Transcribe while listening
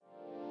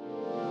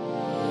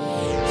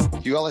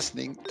You are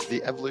listening to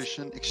the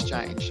Evolution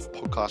Exchange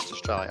Podcast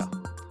Australia,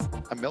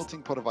 a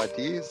melting pot of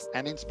ideas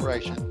and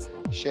inspiration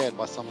shared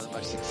by some of the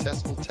most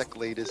successful tech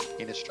leaders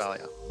in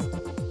Australia.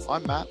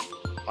 I'm Matt.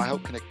 I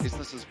help connect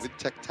businesses with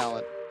tech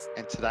talent,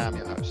 and today I'm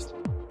your host.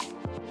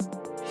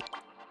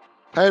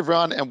 Hey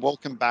everyone, and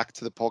welcome back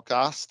to the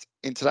podcast.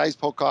 In today's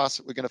podcast,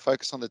 we're going to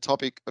focus on the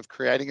topic of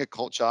creating a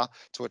culture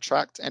to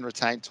attract and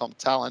retain top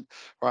talent,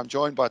 where I'm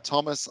joined by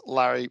Tomas,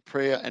 Larry,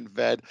 Priya, and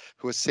Ved,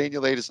 who are senior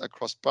leaders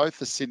across both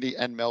the Sydney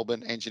and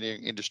Melbourne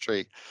engineering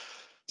industry.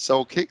 So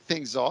we'll kick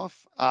things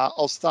off.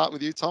 I'll start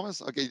with you,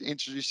 Tomas. I'll get you to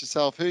introduce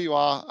yourself, who you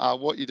are,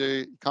 what you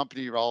do,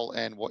 company role,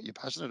 and what you're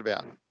passionate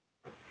about.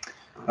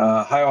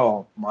 Hi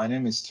all, my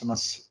name is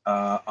Tomas.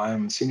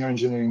 I'm Senior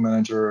Engineering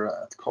Manager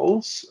at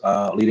Coles,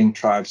 leading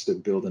tribes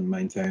that build and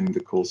maintain the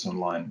Coles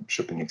online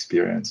shopping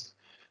experience.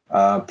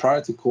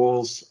 Prior to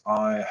Coles,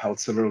 I held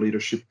several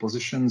leadership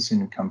positions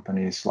in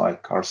companies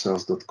like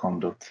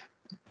carsales.com.au,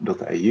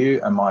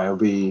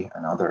 MIOB,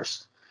 and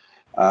others.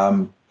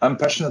 I'm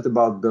passionate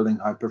about building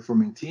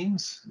high-performing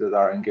teams that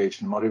are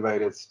engaged and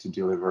motivated to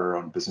deliver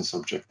on business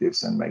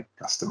objectives and make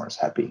customers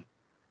happy.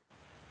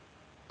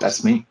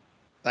 That's me.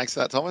 Thanks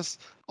for that, Tomas.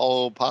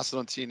 I'll pass it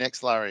on to you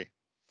next, Larry.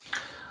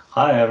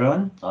 Hi,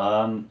 everyone.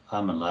 I'm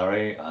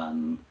Larry.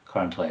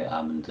 Currently,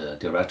 I'm the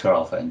Director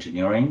of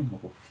Engineering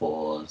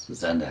for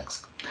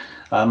Zendesk.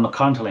 I'm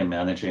currently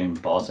managing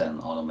boss and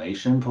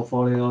automation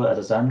portfolio at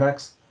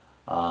Zendesk.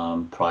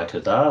 Prior to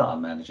that,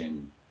 I'm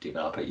managing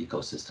developer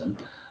ecosystem,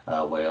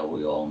 where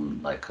we own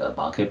like a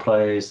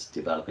marketplace,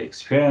 developer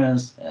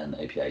experience, and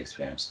API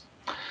experience.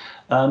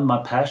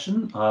 My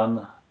passion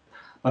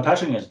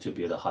is to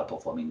build a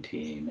high-performing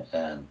team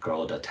and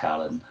grow the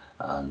talent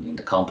in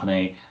the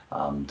company.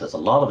 There's a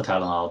lot of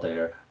talent out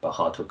there, but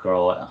how to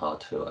grow and how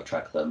to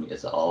attract them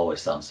is always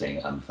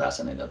something I'm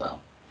fascinated about.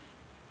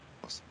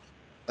 Awesome.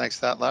 Thanks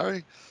for that,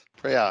 Larry.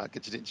 Priya,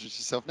 get you to introduce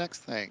yourself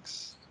next.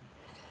 Thanks.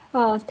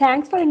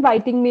 Thanks for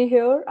inviting me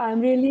here. I'm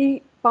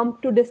really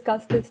pumped to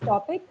discuss this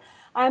topic.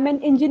 I'm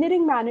an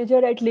engineering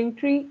manager at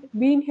Linktree,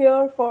 been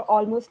here for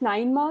almost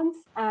 9 months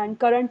and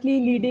currently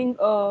leading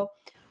a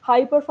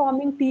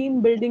high-performing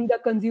team building the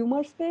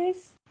consumer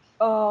space,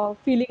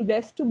 feeling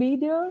blessed to be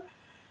there.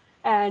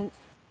 And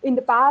in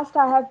the past,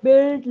 I have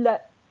built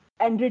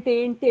and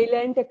retained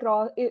talent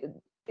across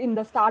in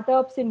the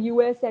startups in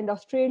US and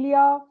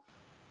Australia.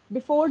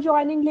 Before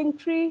joining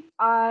Linktree,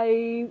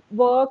 I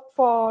worked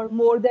for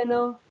more than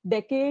a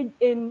decade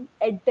in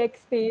edtech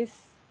space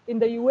in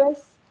the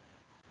US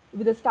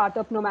with the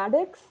startup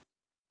Nomadics.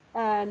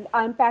 And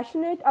I'm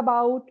passionate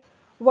about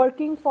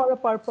working for a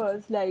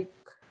purpose, like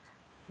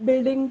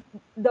building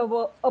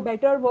a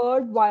better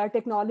world via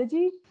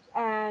technology.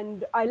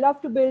 And I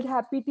love to build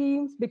happy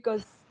teams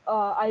because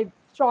I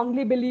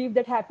strongly believe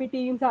that happy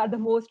teams are the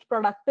most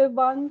productive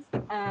ones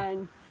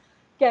and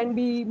can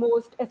be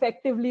most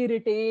effectively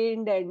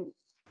retained and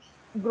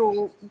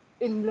grow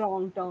in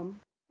long term.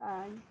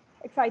 And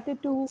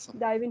excited to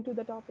dive into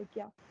the topic.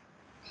 Yeah.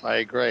 I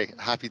agree.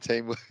 Happy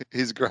team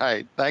is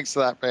great. Thanks for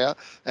that, Priya.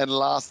 And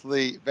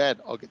lastly, Ved,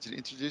 I'll get you to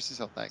introduce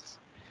yourself. Thanks.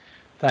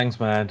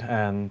 Thanks, Matt,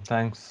 and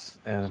thanks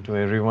to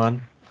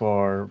everyone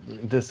for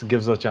this.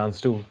 Gives a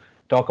chance to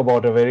talk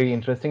about a very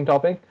interesting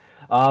topic.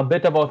 A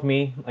bit about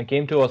me. I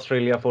came to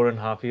Australia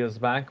 4.5 years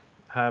back.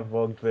 Have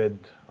worked with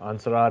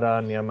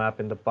Ansarada, Nearmap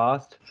in the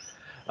past.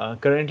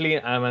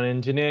 Currently, I'm an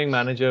engineering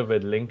manager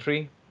with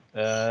Linktree.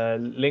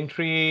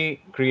 Linktree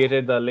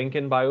created the link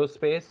in bio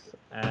space,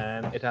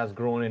 and it has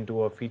grown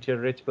into a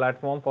feature-rich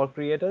platform for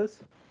creators.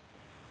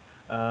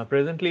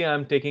 Presently,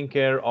 I'm taking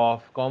care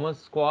of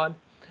Commerce Squad.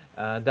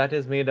 That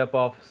is made up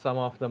of some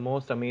of the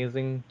most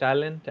amazing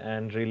talent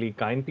and really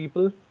kind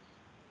people.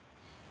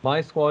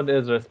 My squad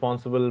is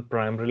responsible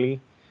primarily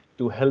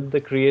to help the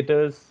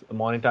creators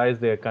monetize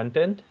their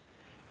content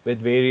with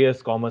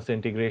various commerce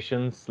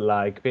integrations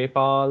like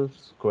PayPal,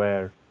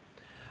 Square.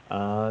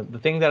 The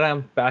thing that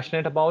I'm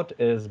passionate about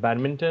is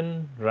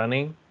badminton,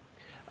 running.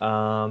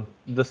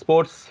 The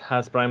sports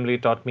has primarily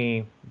taught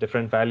me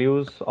different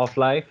values of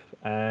life,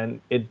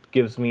 and it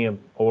gives me an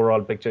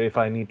overall picture. If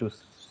I need to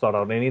sort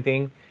out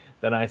anything,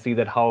 then I see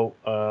that how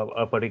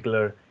a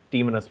particular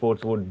team in a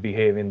sports would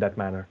behave in that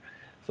manner.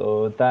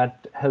 So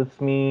that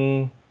helps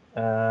me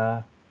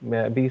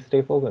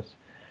stay focused.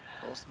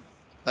 Awesome.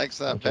 Thanks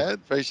for that, Ved.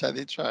 Appreciate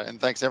the intro. And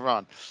thanks,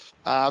 everyone.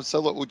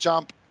 So look, we'll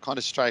jump kind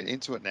of straight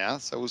into it now.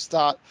 So we'll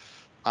start.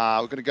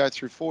 We're going to go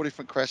through 4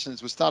 different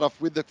questions. We'll start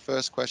off with the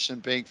first question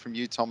being from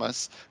you,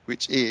 Tomas,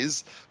 which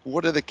is,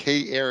 what are the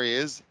key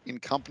areas in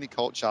company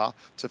culture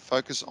to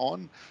focus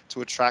on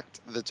to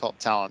attract the top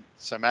talent?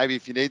 So maybe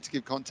if you need to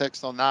give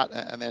context on that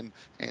and then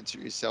answer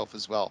it yourself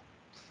as well.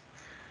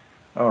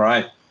 All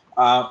right.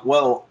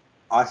 Well,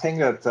 I think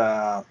that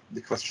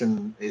the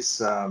question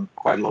is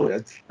quite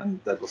loaded, and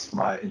that was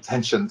my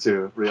intention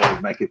to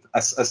really make it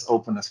as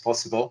open as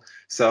possible.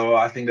 So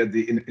I think that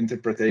the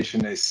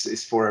interpretation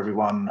is for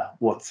everyone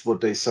what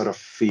they sort of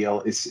feel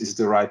is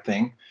the right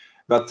thing.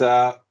 But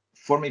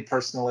for me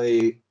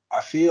personally, I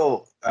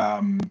feel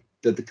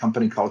the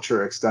company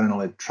culture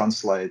externally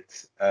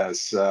translates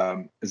as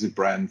a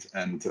brand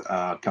and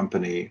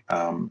company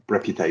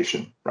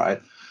reputation,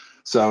 right?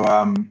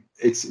 So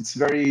it's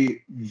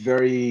very,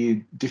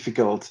 very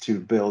difficult to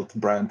build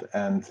brand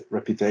and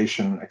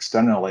reputation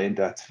externally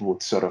that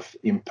would sort of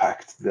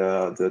impact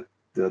the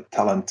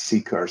talent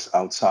seekers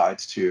outside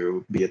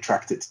to be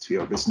attracted to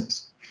your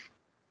business.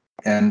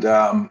 And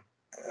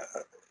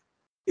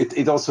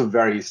it also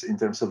varies in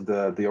terms of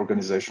the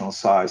organizational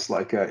size.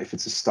 Like if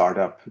it's a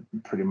startup,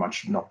 pretty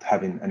much not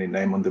having any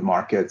name on the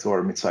market, or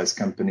a mid-sized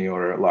company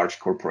or a large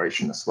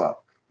corporation as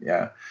well.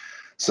 Yeah.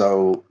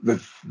 So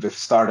with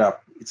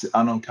startup, it's an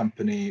unknown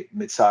company,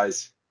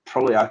 mid-size.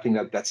 Probably, I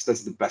think that's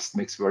the best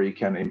mix where you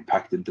can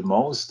impact it the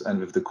most. And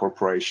with the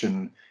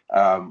corporation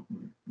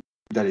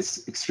that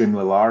is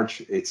extremely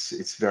large,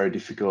 it's very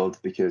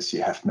difficult because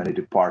you have many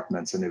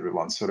departments and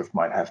everyone sort of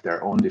might have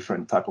their own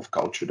different type of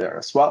culture there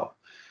as well.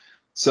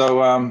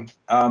 So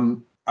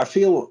I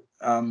feel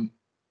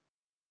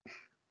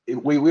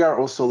we are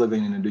also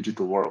living in a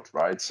digital world,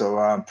 right?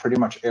 So pretty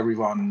much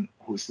everyone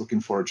who's looking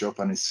for a job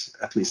and is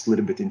at least a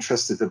little bit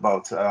interested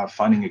about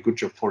finding a good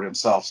job for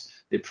themselves,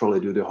 they probably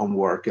do the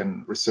homework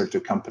and research the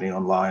company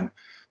online,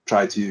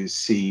 try to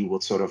see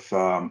what sort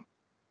of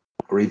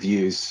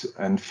reviews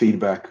and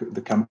feedback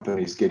the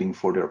company is getting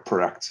for their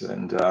products,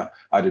 and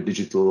either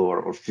digital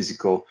or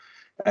physical.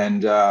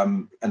 And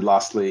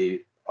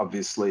lastly,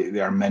 obviously,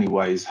 there are many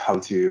ways how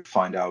to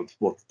find out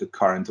what the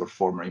current or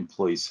former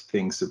employees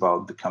thinks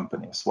about the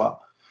company as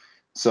well.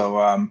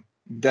 So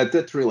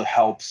that really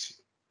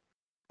helps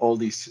all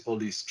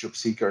these job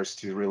seekers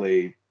to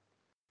really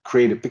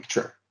create a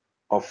picture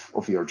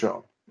of your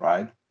job,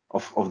 right?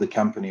 Of the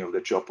company, of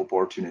the job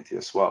opportunity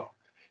as well.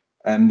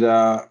 And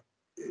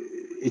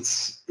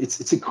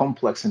it's a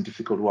complex and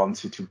difficult one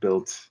to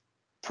build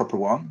proper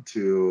one,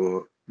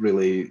 to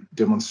really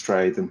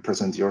demonstrate and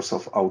present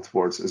yourself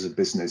outwards as a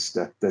business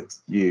that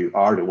you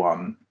are the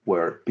one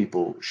where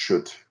people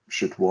should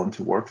want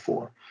to work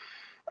for.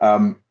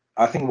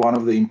 I think one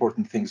of the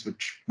important things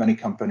which many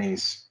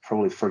companies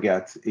probably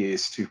forget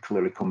is to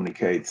clearly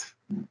communicate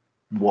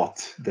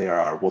what they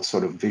are, what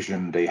sort of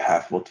vision they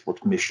have,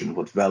 what mission,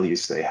 what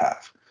values they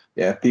have.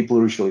 Yeah,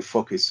 people usually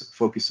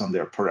focus on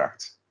their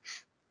product,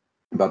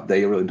 but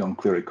they really don't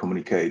clearly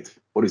communicate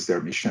what is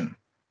their mission,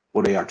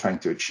 what they are trying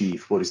to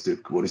achieve, what is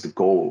the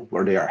goal,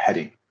 where they are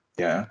heading.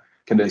 Yeah,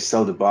 can they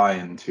sell the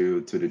buy-in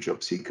to the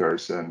job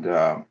seekers?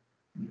 And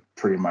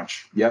pretty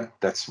much, yeah,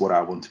 that's what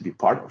I want to be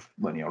part of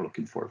when you're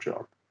looking for a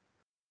job.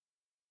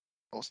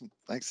 Awesome.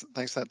 Thanks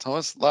for that,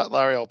 Thomas.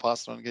 Larry, I'll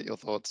pass it on and get your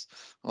thoughts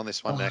on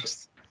this one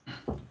next.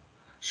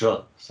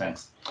 Sure,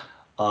 thanks.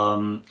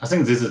 I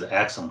think this is an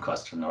excellent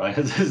question, right?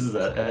 This is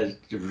a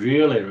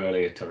really,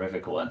 really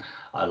terrific one.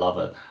 I love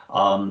it.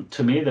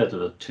 To me,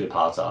 the two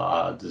parts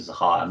are, this is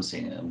how I'm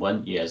seeing it.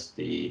 One is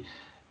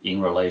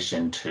in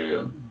relation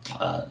to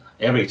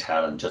every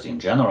talent, just in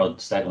general.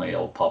 Secondly,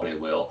 I probably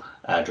will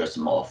address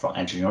more from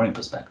engineering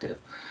perspective.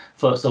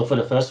 So for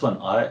the first one,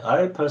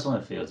 I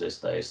personally feel these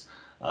days,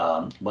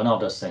 one of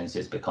the things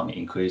is becoming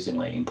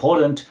increasingly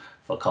important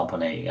for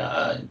company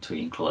to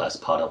include as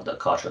part of the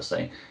culture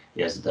thing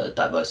is the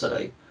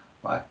diversity,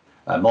 right?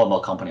 More and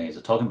more companies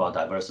are talking about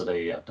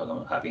diversity, talking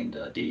about having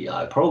the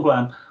DEI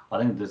program. I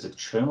think this is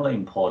extremely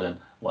important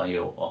when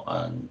you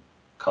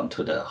come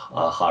to the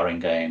hiring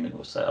game and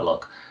we say,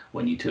 look,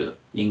 we need to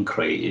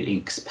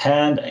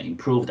expand and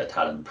improve the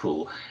talent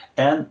pool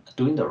and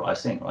doing the right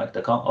thing, right?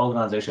 The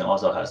organization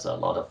also has a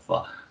lot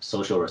of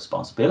social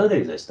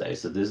responsibility these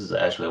days. So this is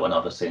actually one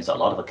of the things a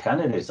lot of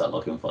candidates are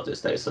looking for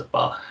these days.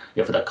 About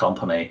if the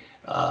company,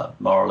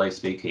 morally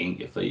speaking,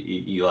 if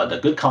you are the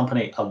good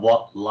company, I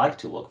would like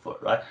to work for,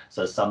 right?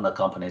 So some of the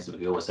companies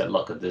will say,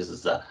 look, this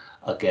is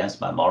against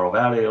my moral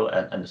value,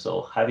 and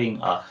so having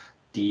a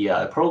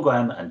DEI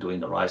program and doing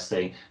the right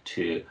thing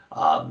to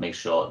make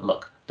sure,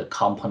 look, the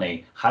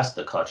company has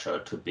the culture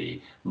to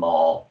be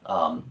more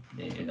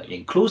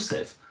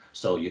inclusive,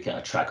 so you can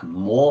attract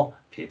more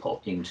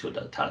people into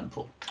the talent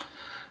pool.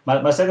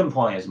 My second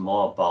point is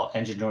more about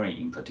engineering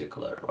in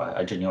particular, right?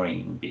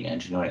 Engineering being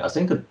engineering. I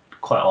think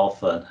quite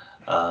often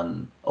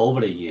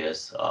over the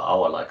years, I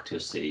would like to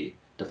see,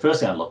 the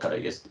first thing I look at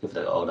is if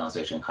the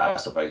organization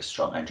has a very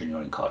strong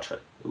engineering culture,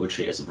 which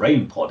is very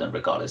important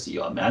regardless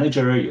you're a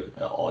manager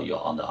or you're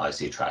on the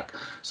IC track.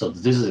 So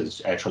this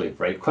is actually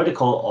very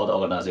critical. All the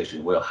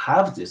organization will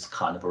have this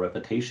kind of a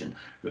reputation,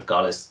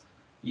 regardless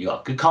you're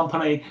a good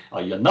company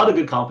or you're not a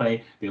good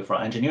company. Because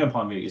from engineering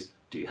point of view, is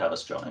do you have a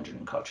strong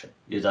engineering culture?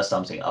 Is that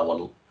something I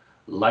would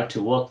like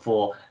to work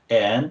for?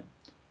 And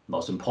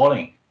most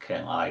importantly,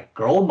 can I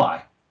grow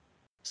my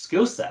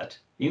skill set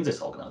in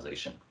this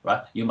organization,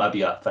 right? You might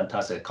be a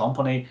fantastic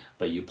company,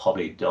 but you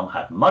probably don't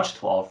have much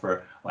to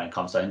offer when it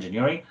comes to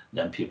engineering.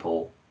 Then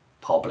people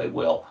probably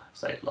will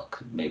say,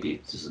 look, maybe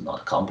this is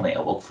not a company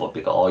I work for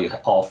because all you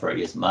offer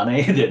is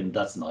money, then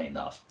that's not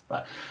enough,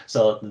 right?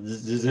 So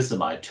this is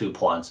my 2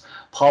 points.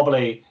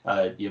 Probably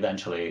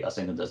eventually, I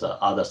think there's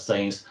other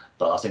things,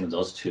 but I think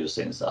those 2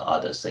 things are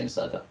other things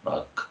that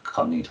are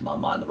coming to my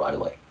mind right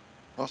away.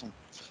 Awesome.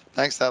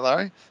 Thanks, for that,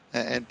 Larry.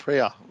 And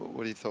Priya,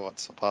 what are your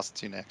thoughts? I'll pass it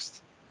to you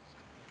next.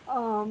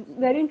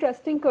 Very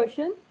interesting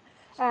question.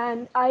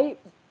 And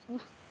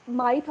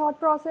my thought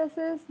process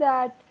is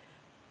that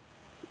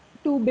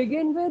to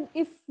begin with,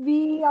 if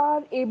we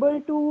are able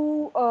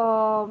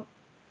to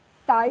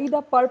tie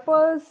the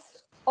purpose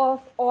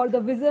of or the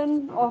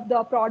vision of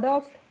the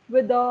product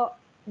with the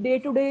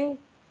day-to-day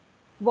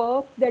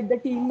work that the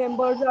team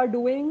members are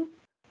doing,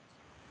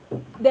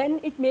 then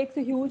it makes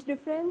a huge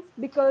difference,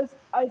 because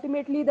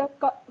ultimately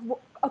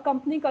a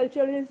company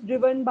culture is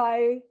driven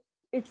by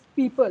its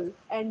people,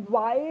 and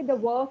why the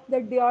work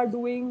that they are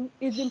doing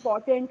is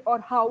important or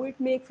how it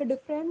makes a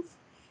difference.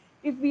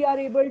 If we are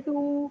able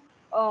to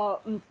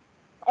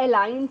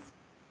align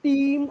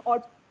team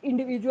or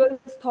individuals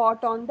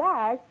thought on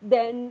that,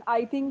 then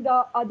I think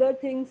the other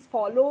things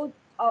follow.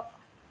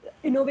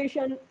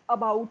 Innovation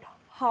about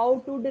how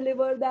to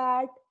deliver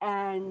that,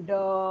 and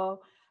the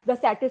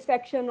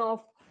satisfaction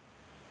of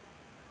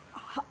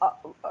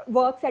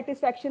work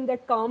satisfaction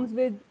that comes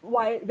with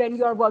when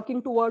you are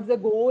working towards a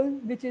goal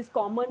which is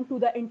common to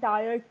the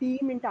entire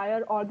team,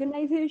 entire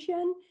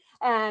organization.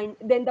 And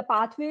then the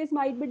pathways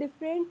might be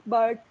different,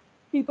 but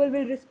people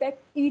will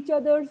respect each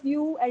other's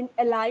view and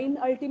align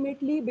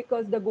ultimately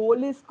because the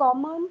goal is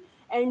common.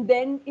 And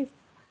then if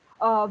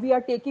we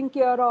are taking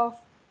care of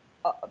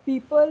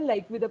people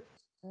like with a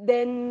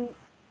then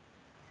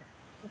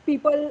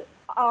people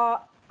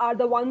are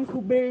the ones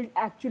who build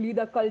actually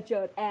the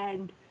culture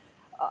and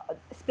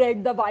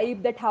spread the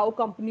vibe that how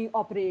company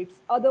operates.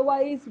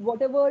 Otherwise,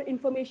 whatever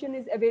information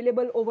is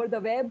available over the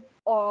web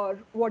or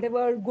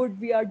whatever good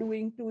we are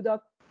doing to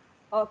the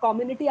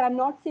community, I'm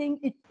not saying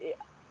it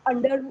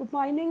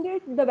undermining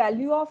it, the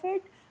value of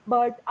it,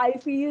 but I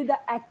feel the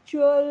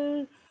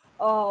actual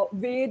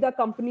way the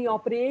company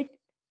operate,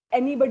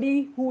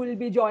 anybody who will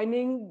be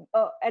joining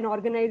an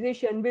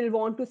organization will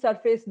want to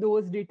surface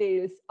those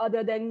details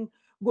other than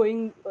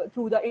going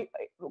through the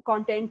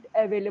content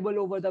available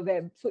over the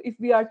web. So if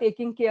we are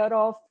taking care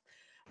of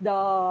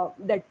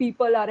that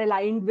people are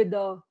aligned with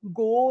the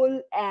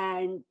goal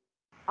and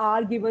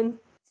are given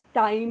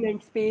time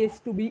and space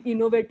to be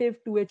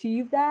innovative to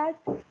achieve that,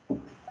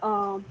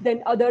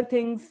 then other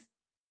things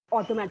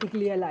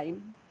automatically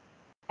align,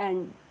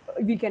 and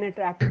we can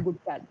attract good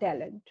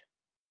talent.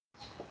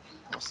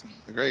 Awesome.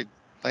 Agreed.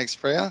 Thanks,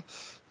 Priya.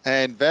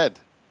 And Ved.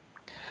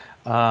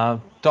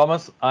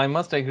 Thomas, I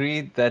must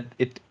agree that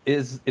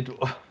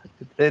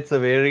it's a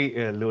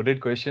very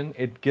loaded question.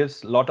 It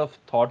gives a lot of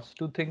thoughts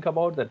to think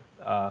about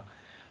that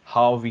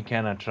how we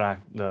can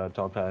attract the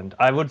top talent.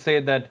 I would say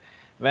that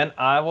when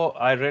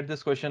I read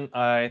this question,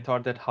 I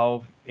thought that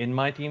how in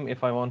my team,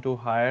 if I want to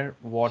hire,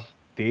 what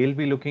they'll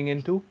be looking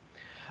into.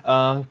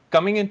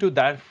 Coming into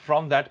that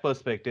from that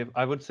perspective,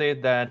 I would say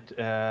that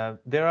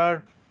there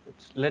are,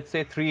 let's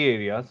say, three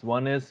areas.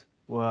 One is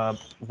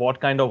what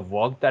kind of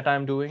work that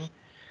I'm doing.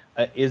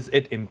 Is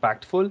it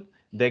impactful?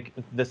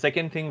 The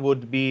second thing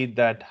would be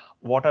that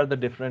what are the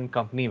different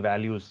company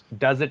values?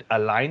 Does it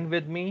align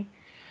with me?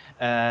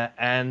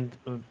 And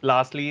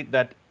lastly,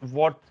 that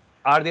what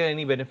are there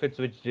any benefits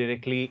which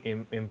directly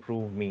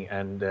improve me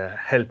and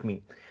help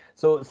me?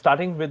 So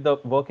starting with the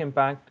work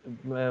impact,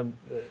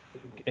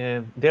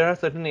 there are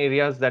certain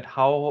areas that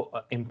how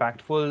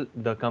impactful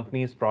the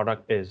company's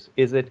product is.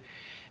 Is it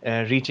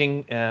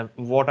reaching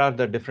what are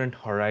the different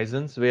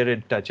horizons where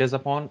it touches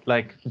upon?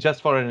 Like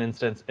just for an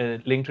instance,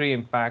 Linktree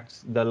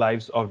impacts the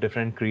lives of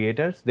different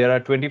creators. There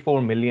are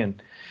 24 million.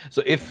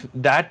 So if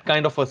that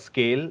kind of a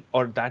scale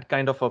or that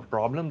kind of a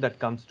problem that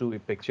comes to a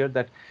picture,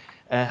 that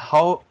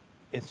how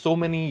so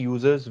many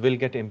users will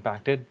get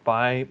impacted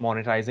by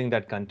monetizing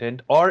that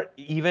content, or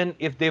even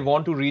if they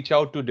want to reach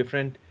out to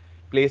different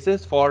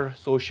places for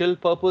social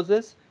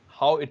purposes,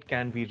 how it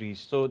can be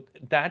reached. So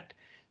that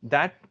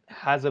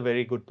has a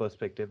very good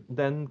perspective.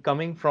 Then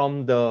coming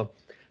from the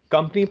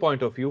company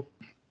point of view,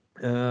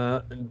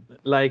 uh,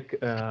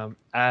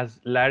 as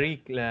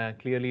Larry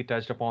clearly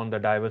touched upon the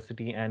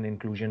diversity and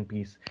inclusion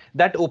piece,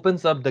 that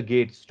opens up the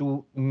gates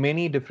to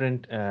many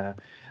different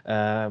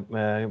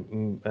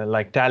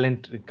like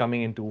talent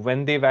coming into.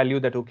 When they value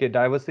that, okay,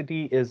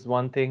 diversity is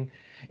one thing,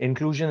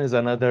 inclusion is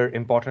another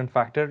important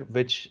factor,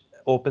 which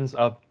opens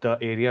up the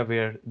area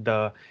where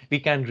we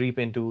can reap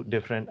into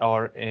different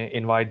or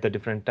invite the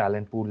different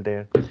talent pool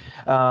there.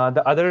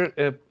 The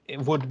other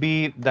would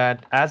be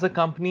that as a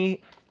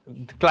company,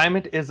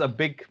 climate is a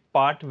big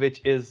part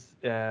which is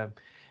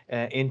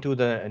into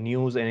the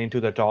news and into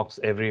the talks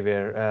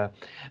everywhere.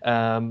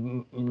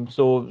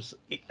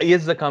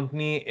 Is the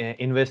company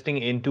investing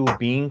into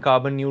being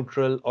carbon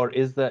neutral, or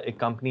is the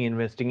company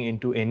investing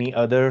into any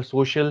other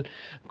social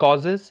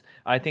causes?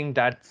 I think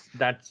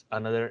that's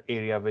another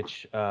area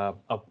which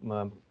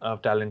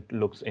talent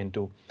looks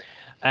into.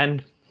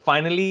 And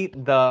finally,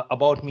 the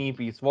about me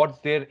piece. What's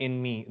there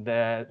in me?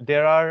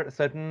 There are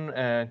certain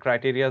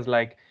criterias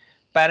like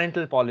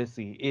parental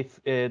policy.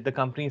 If the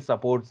company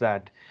supports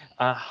that,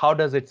 how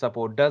does it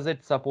support? Does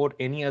it support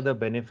any other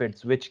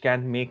benefits which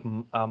can make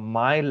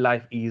my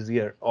life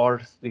easier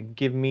or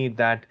give me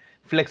that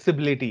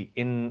flexibility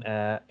in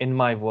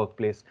my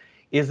workplace?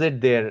 Is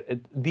it there?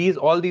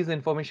 All these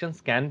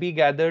informations can be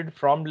gathered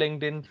from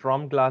LinkedIn,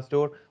 from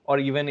Glassdoor, or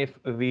even if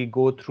we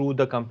go through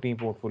the company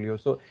portfolio.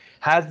 So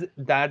has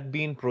that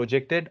been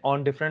projected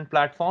on different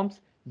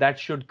platforms? That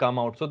should come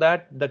out so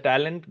that the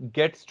talent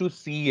gets to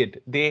see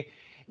it.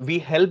 We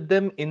help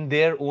them in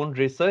their own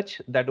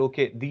research that,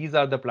 okay, these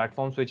are the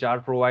platforms which are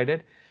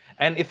provided,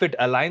 and if it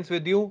aligns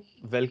with you,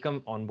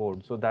 welcome on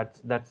board. So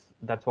that's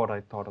what I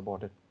thought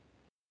about it.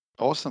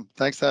 Awesome.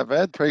 Thanks for that,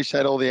 Ved.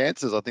 Appreciate all the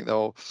answers. I think they're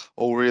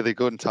all really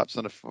good and touched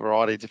on a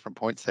variety of different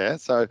points there.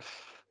 So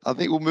I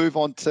think we'll move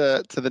on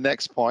to the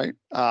next point,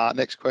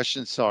 next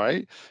question,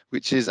 sorry,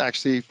 which is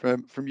actually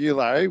from you,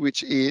 Larry,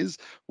 which is,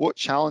 what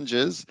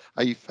challenges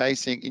are you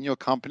facing in your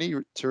company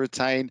to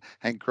retain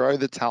and grow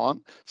the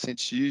talent,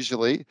 since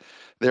usually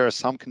there are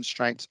some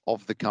constraints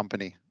of the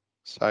company?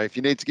 So if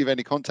you need to give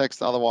any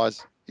context,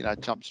 otherwise,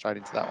 jump straight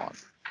into that one.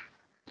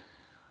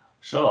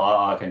 Sure,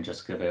 I can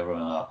just give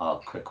everyone a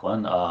quick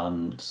one.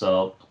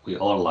 So we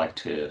all like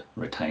to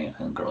retain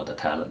and grow the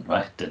talent,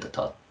 right? The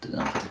top, in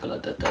particular,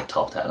 the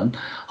top talent.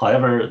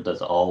 However,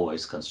 there's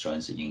always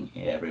constraints in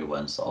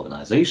everyone's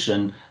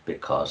organization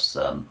because,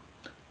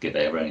 give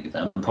everyone an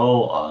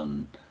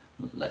example,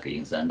 like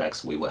in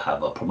Zendesk, we will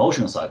have a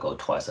promotion cycle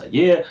twice a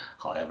year.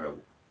 However,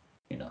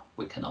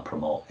 we cannot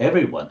promote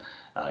everyone,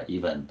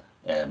 even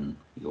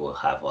you will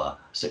have a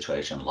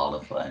situation, a lot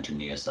of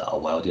engineers that are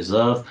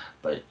well-deserved,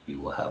 but you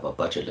will have a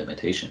budget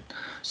limitation.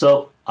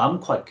 So I'm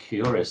quite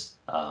curious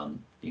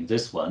in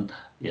this one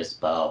is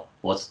about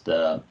what's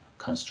the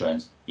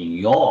constraints in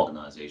your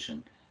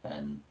organization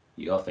and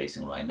you're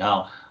facing right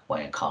now when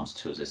it comes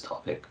to this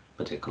topic,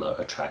 particular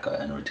attract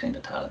and retain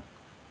the talent.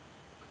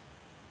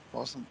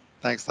 Awesome.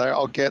 Thanks, Larry.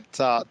 I'll get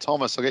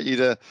Thomas, I'll get you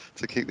to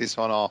kick this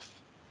one off.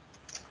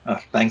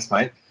 Thanks,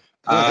 mate.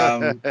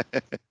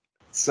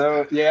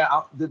 So yeah,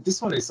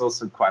 this one is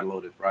also quite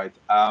loaded, right?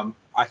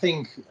 I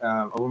think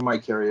over my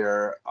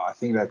career, I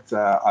think that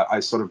I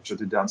sort of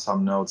jotted down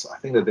some notes. I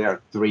think that there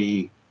are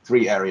three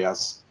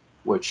areas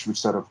which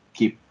sort of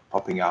keep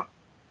popping up.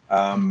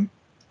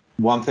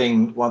 One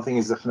thing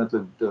is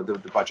definitely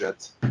the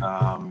budget.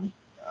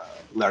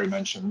 Larry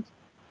mentioned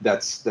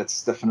that's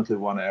definitely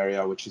one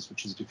area which is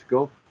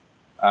difficult,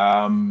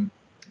 and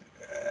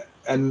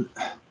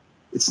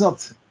it's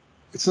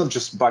not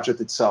just budget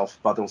itself,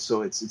 but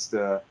also it's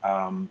the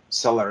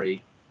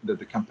salary that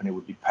the company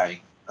would be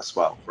paying as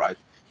well, right?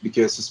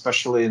 Because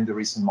especially in the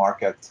recent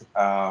market,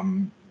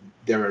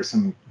 there are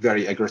some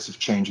very aggressive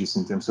changes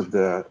in terms of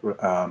the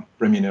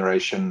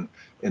remuneration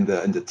in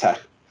the tech,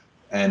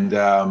 and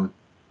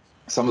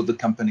some of the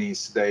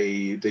companies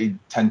they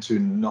tend to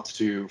not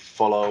to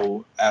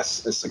follow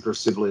as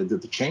aggressively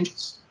the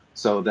changes.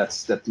 So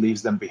that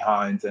leaves them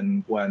behind,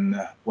 and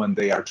when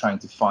they are trying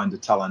to find the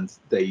talent,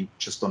 they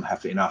just don't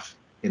have enough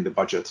in the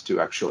budget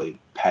to actually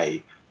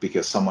pay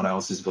because someone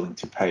else is willing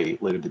to pay a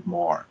little bit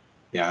more.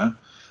 Yeah.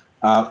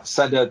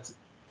 Said that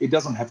it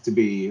doesn't have to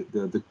be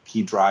the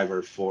key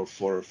driver for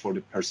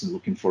the person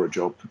looking for a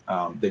job.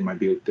 They might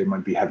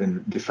be having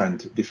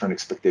different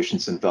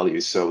expectations and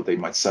values, so they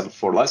might settle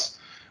for less.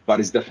 But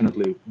it's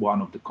definitely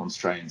one of the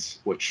constraints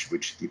which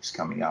keeps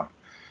coming up.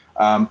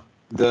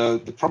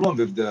 The problem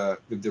with the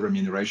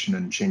remuneration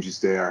and changes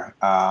there,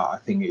 I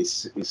think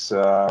is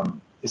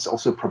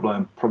also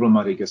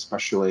problematic,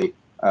 especially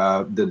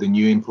the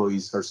new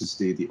employees versus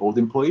the old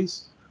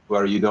employees,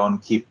 where you don't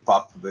keep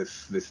up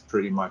with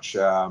pretty much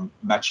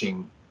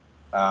matching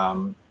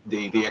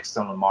the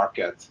external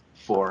market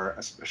for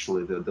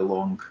especially the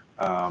long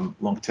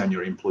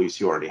tenure employees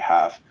you already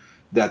have.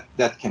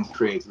 That can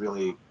create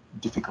really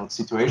difficult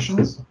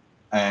situations,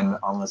 and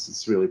unless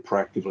it's really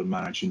proactively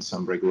managed in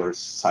some regular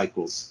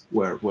cycles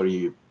where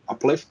you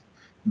uplift,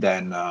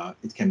 then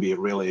it can be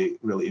really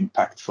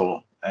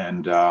impactful,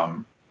 and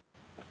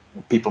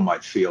people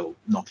might feel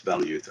not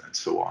valued and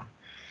so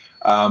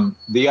on.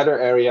 The other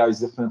area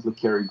is definitely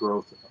career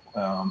growth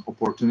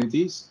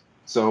opportunities.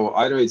 So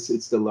either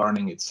it's the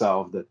learning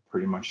itself that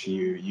pretty much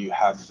you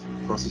have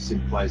a process in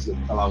place that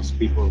allows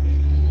people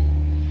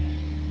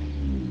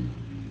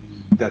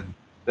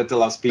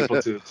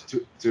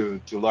to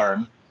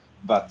learn,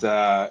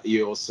 but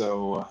you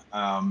also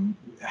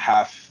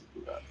have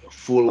a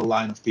full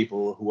line of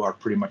people who are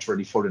pretty much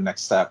ready for the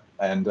next step.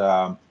 And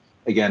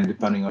again,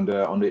 depending on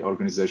the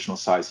organizational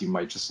size, you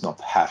might just not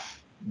have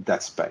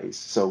that space.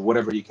 So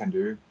whatever you can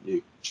do,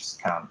 you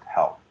just can't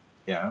help.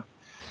 Yeah.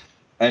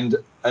 And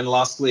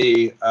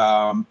lastly,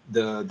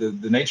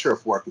 the nature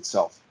of work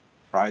itself,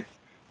 right?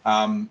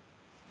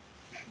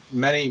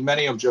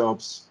 Many of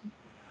jobs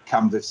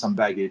come with some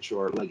baggage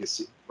or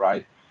legacy,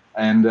 right?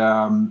 And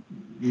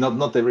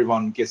not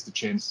everyone gets the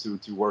chance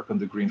to work on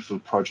the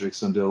greenfield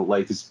projects, on the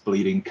latest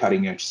bleeding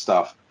cutting edge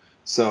stuff.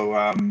 So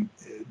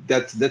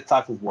that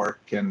type of work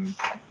can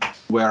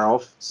wear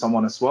off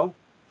someone as well.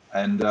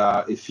 And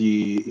if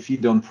you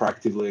don't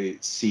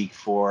proactively seek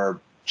for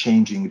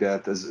changing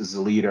that as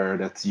a leader,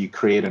 that you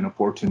create an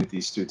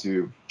opportunities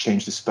to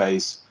change the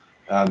space,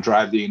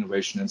 drive the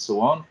innovation and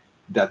so on,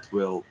 that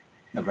will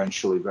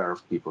eventually wear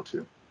off people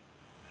too.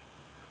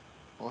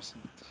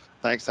 Awesome.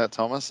 Thanks, that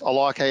Thomas. I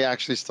like how you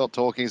actually stopped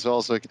talking as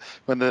well. So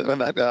when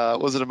that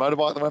was it a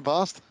motorbike that went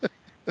past?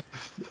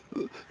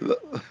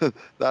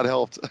 That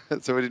helped,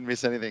 so we didn't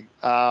miss anything.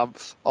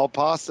 I'll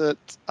pass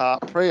it,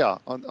 Priya,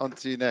 on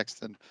to you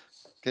next and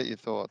get your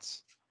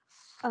thoughts.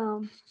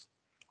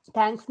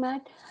 Thanks,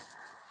 Matt.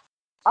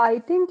 I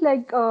think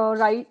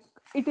right,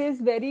 it is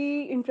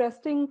very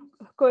interesting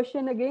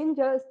question again,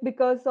 just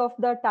because of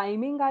the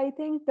timing. I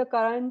think the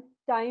current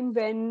time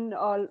when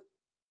a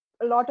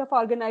lot of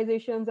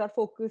organizations are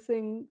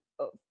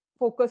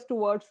focused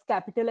towards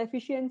capital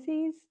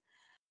efficiencies,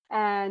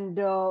 and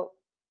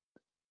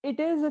it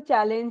is a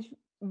challenge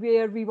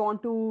where we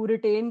want to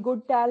retain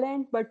good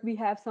talent, but we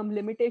have some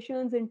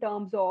limitations in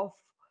terms of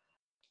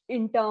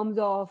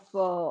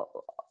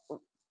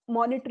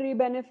monetary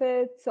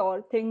benefits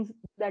or things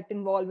that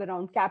involve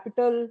around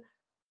capital,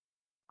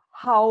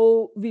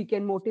 how we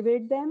can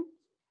motivate them.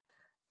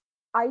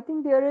 I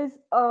think there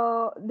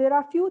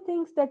are few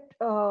things that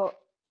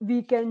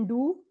we can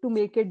do to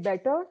make it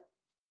better.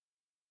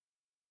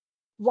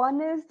 One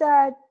is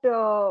that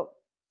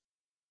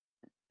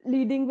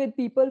leading with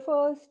people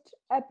first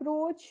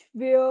approach,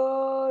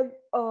 where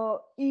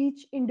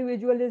each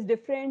individual is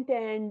different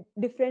and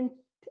different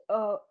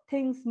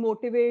things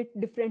motivate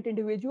different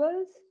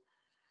individuals.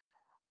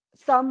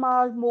 Some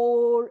are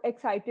more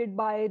excited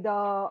by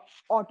the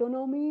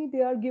autonomy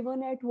they are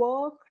given at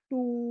work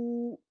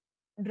to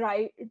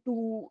drive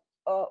to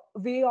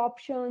weigh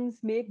options,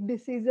 make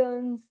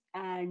decisions,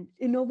 and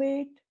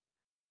innovate.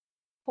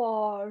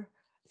 For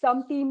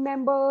some team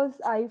members,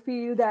 I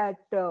feel that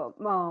the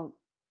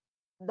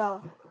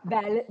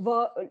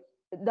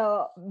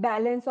the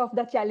balance of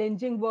the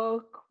challenging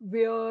work,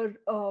 where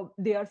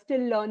they are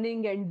still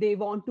learning and they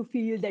want to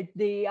feel that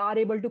they are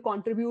able to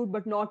contribute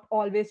but not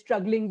always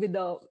struggling with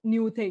the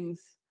new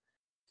things,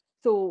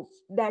 so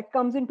that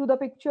comes into the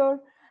picture.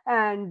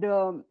 And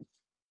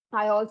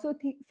I also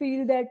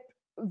feel that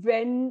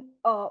when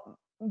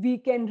we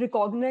can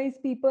recognize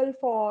people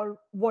for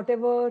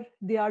whatever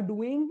they are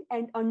doing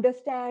and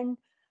understand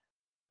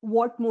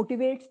what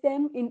motivates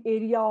them in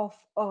area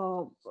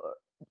of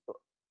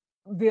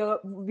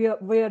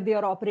where they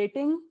are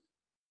operating,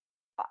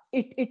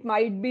 it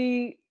might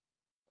be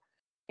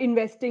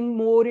investing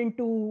more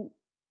into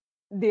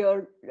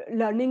their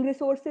learning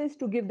resources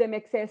to give them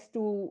access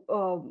to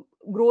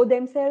grow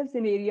themselves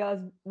in areas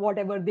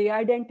whatever they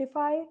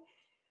identify.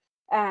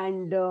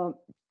 And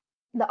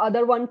the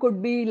other one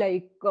could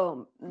be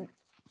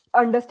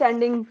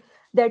understanding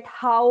that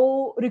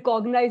how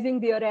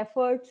recognizing their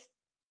efforts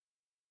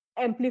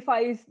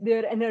amplifies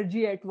their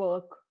energy at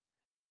work.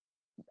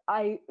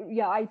 I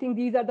think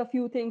these are the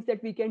few things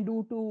that we can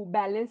do to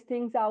balance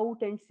things out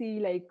and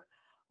see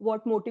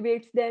what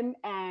motivates them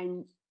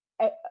and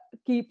uh,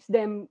 keeps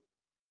them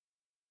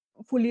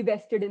fully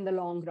vested in the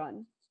long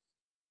run.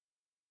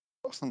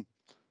 Awesome.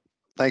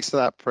 Thanks for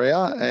that,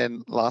 Priya.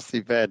 And lastly,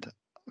 Ved,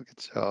 we'll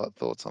get your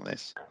thoughts on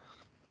this.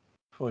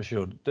 For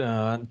sure.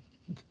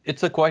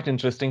 It's a quite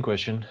interesting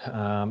question.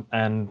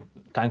 And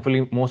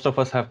thankfully, most of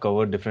us have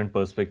covered different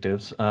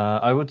perspectives.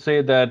 I would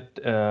say that,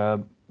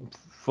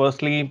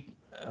 firstly,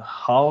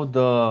 how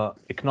the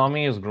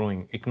economy is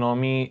growing,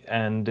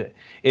 and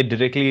it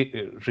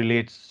directly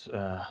relates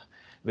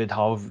with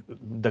how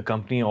the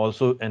company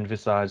also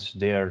envisage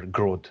their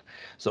growth.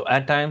 So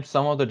at times,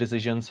 some of the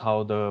decisions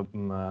how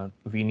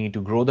we need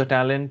to grow the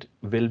talent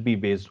will be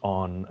based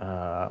on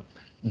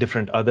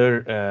different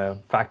other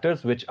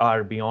factors which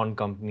are beyond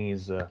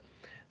companies'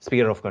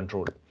 sphere of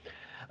control.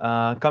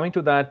 Coming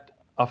to that,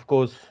 of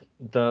course,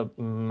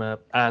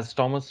 as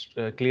Thomas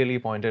clearly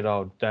pointed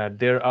out, that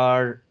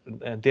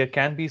there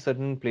can be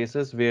certain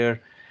places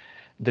where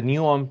the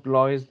new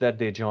employees that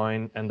they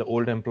join and the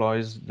old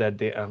employees that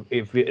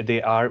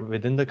they are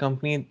within the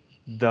company,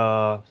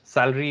 the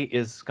salary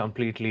is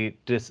completely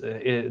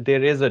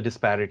there is a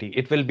disparity.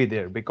 It will be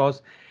there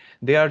because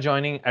they are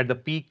joining at the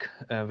peak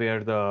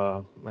where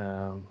the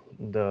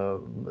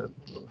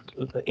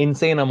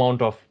insane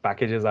amount of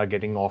packages are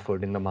getting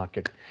offered in the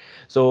market.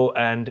 So,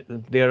 and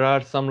there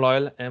are some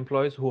loyal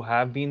employees who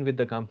have been with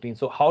the company.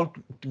 So how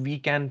we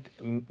can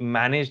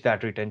manage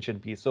that retention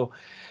piece? So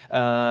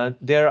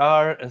there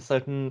are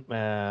certain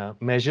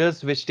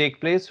measures which take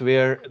place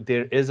where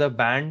there is a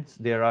band,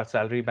 there are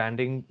salary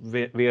banding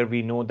where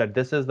we know that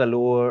this is the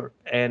lower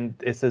and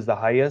this is the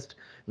highest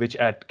which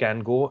can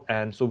go,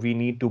 and so we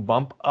need to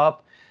bump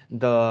up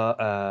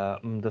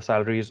the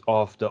salaries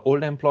of the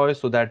old employees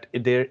so that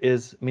there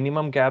is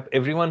minimum gap.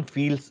 Everyone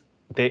feels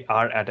they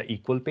are at an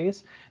equal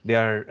pace. They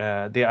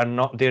are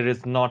not. There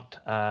is not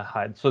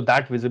high. So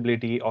that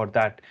visibility or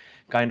that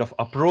kind of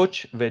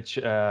approach which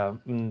the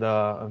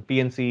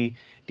PNC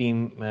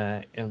team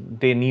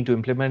they need to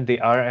implement, they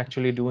are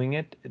actually doing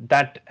it.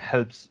 That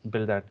helps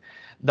build that.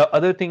 The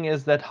other thing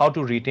is that how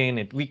to retain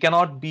it. We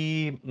cannot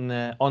be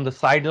on the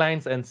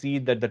sidelines and see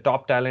that the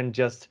top talent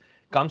just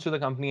comes to the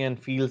company and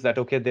feels that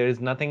okay, there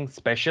is nothing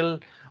special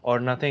or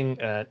nothing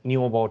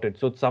new about it.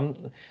 So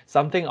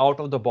something out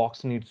of the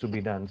box needs to be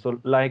done. So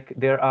like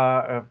there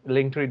are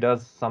Linktree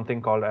does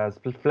something called as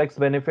flex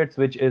benefits,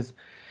 which is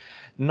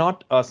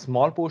not a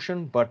small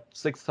portion, but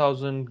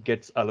 6,000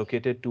 gets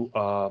allocated to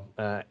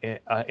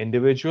a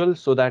individual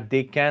so that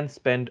they can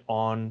spend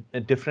on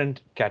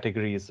different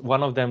categories.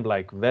 One of them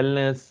like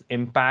wellness,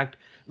 impact,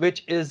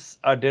 which is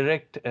a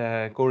direct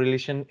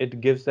correlation.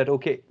 It gives that,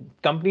 okay,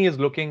 company is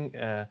looking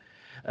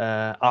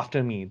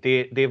after me.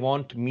 They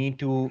want me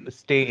to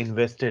stay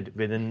invested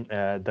within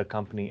the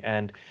company,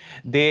 and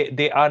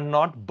they are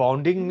not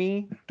bounding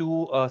me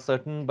to a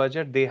certain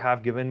budget. They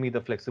have given me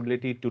the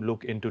flexibility to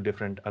look into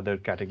different other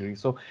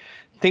categories. So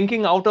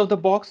thinking out of the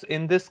box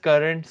in this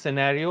current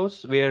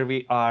scenarios where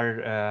we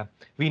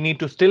need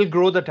to still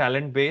grow the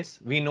talent base.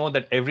 We know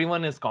that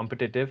everyone is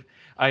competitive.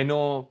 I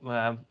know,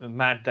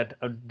 Matt,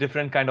 that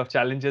different kind of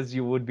challenges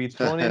you would be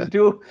thrown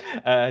into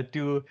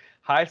to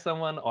hire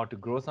someone or to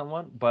grow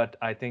someone. But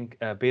I think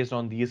based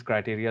on these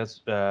criteria,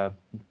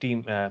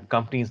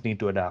 companies need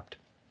to adapt.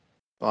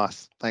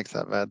 Nice. Thanks,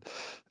 that man.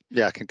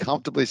 Yeah, I can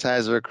comfortably say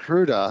as a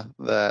recruiter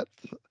that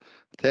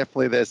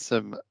definitely there's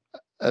some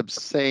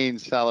obscene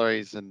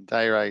salaries and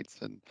day rates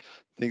and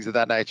things of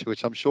that nature,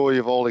 which I'm sure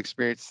you've all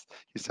experienced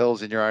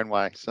yourselves in your own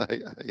way. So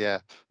yeah,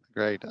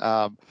 great.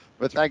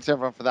 But thanks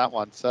everyone for that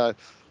one. So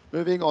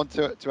moving on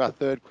to our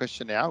third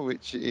question now,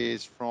 which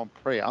is from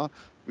Priya,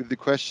 with the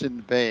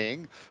question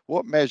being,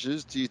 what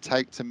measures do you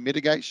take to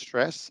mitigate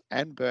stress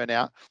and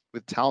burnout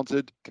with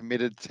talented,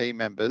 committed team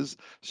members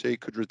so you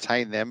could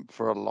retain them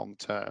for a long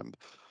term?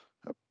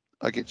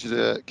 I'll get you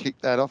to kick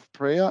that off,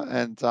 Priya,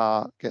 and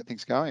get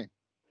things going.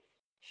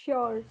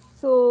 Sure.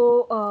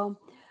 So,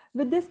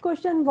 with this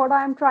question, what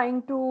I'm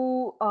trying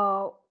to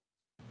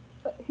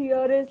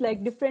hear is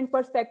like different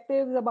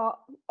perspectives about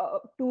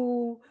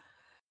to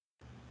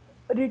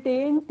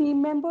retain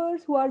team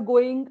members who are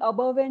going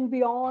above and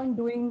beyond,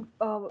 doing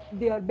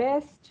their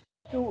best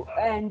to,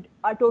 and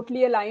are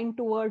totally aligned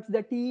towards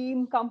the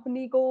team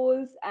company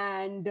goals.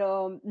 And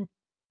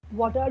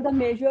what are the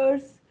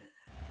measures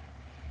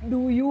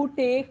do you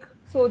take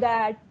so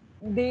that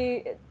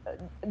they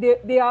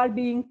are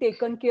being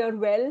taken care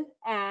well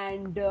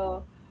and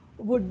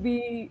would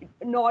be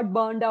not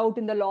burned out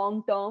in the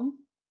long term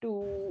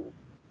to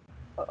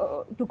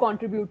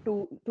contribute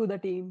to the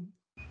team.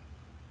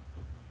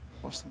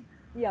 Awesome.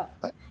 Yeah.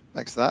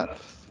 Thanks for that.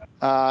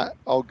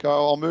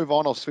 I'll move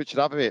on. I'll switch it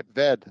up a bit.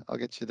 Ved, I'll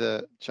get you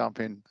to jump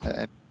in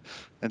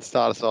and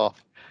start us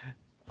off.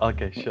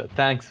 Okay, sure.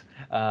 Thanks.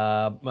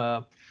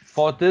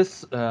 For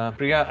this,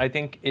 Priya, I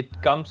think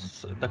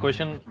the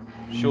question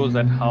shows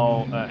that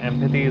how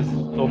empathy is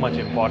so much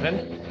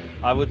important.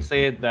 I would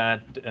say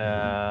that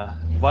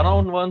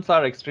one-on-ones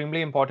are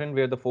extremely important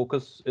where the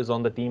focus is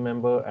on the team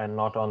member and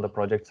not on the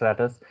project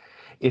status.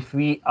 If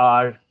we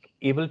are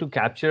able to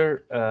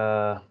capture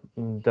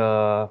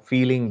the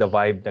feeling, the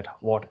vibe, that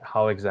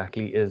how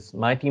exactly is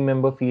my team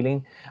member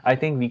feeling, I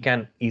think we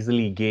can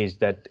easily gauge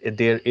that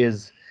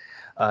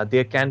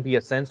there can be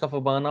a sense of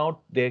a burnout.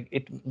 The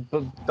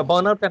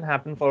burnout can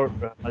happen for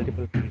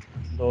multiple reasons.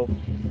 So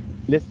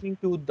listening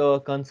to the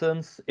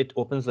concerns, it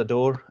opens the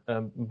door.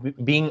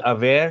 Being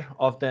aware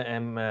of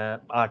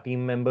our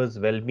team members'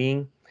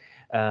 well-being,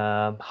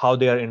 how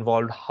they are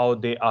involved, how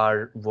they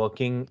are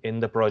working in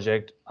the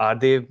project. Are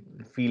they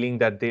feeling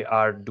that they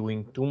are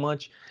doing too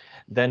much?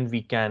 Then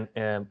we can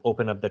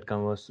open up that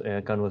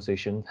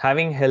conversation.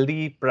 Having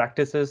healthy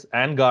practices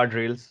and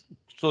guardrails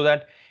so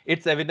that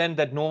it's evident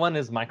that no one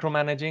is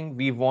micromanaging.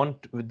 We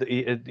want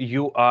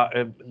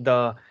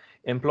the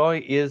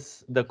employee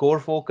is the core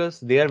focus.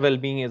 Their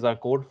well-being is our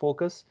core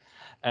focus,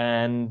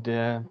 and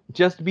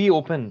just be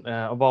open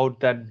about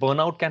that.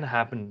 Burnout can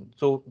happen.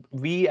 So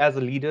we as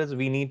leaders,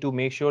 we need to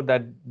make sure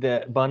that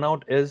the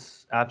burnout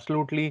is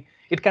absolutely,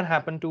 it can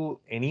happen to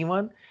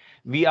anyone.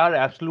 We are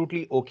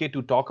absolutely okay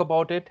to talk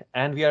about it,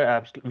 and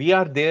we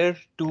are there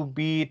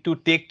to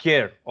take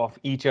care of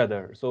each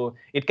other. So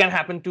it can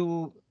happen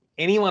to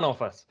any one of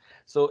us.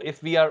 So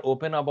if we are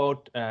open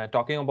about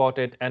talking about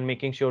it and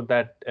making sure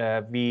that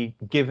we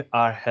give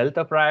our health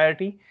a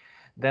priority,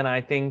 then I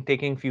think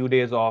taking few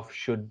days off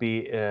should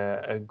be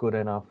good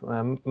enough.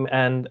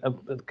 And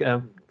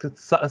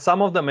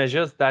some of the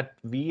measures that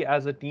we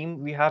as a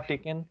team we have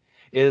taken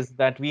is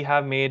that we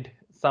have made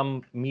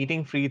some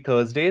meeting-free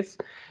Thursdays,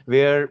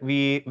 where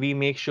we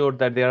make sure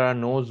that there are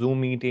no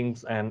Zoom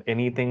meetings and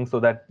anything, so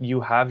that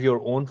you have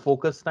your own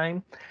focus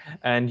time,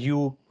 and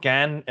you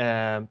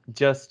can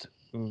just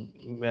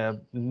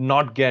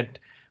not get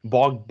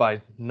bogged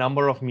by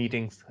number of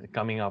meetings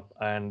coming up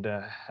and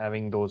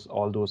having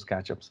all those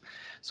catch-ups.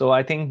 So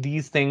I think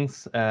these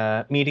things,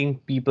 meeting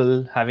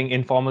people, having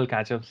informal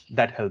catch-ups,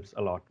 that helps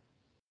a lot.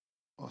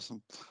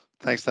 Awesome.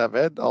 Thanks,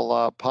 Ved.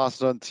 I'll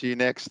pass it on to you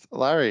next,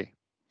 Larry.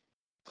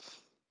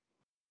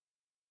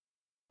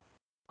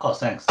 Oh,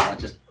 thanks. It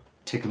just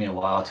took me a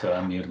while to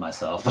unmute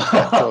myself.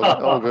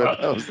 All good.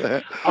 That was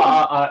there.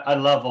 I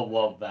love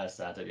what Ved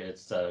said.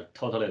 It's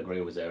totally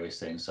agree with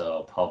everything.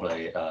 So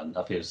probably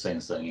a few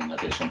things in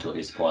addition to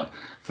his point.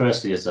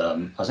 First is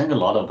I think a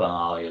lot of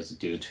burnout is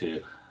due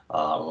to a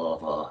lot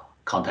of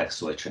context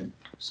switching.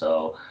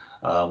 So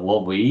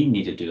what we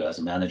need to do as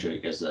a manager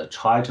is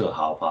try to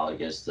help out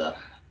is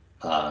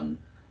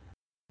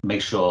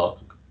make sure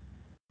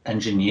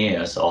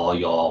engineers or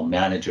your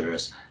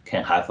managers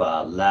can have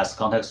a less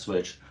context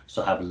switch,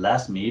 so have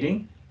less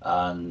meeting.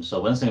 And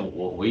so one thing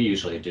we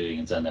usually do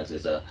in Zendesk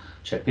is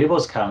check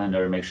people's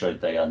calendar, make sure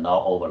they are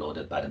not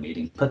overloaded by the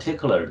meeting,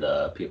 particularly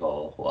the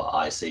people who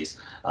are ICs.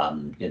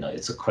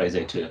 It's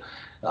crazy to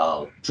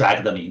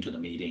drag them into the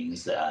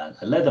meetings and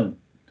let them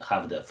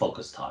have the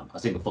focus time. I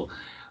think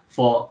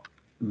for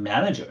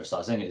managers,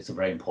 I think it's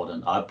very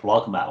important. I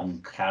block my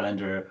own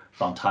calendar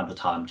from time to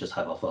time, just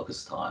have a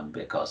focus time,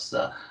 because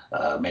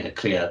made it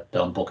clear,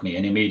 don't book me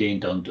any meeting,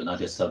 do not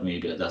disturb me,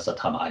 because that's the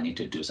time I need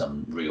to do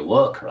some real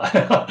work, right?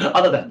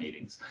 Other than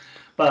meetings.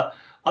 But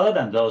other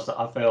than those,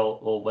 I feel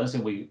one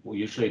thing we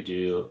usually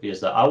do is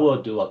that I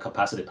will do a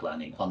capacity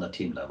planning on the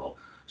team level.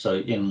 So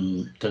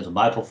in terms of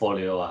my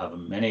portfolio, I have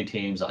many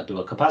teams. I do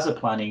a capacity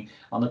planning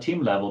on the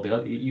team level,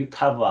 because you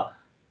have a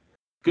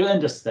good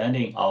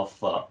understanding of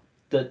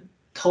the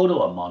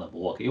total amount of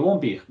work. It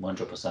won't be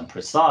 100%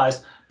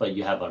 precise, but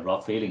you have a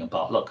rough feeling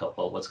about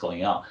what's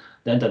going on.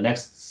 Then the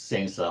next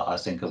things I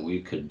think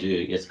we could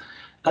do is,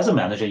 as a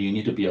manager, you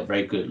need to be a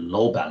very good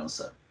load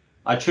balancer.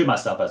 I treat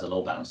myself as a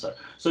load balancer.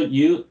 So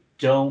you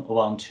don't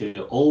want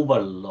to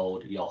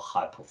overload your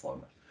high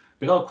performer,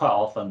 because quite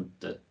often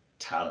the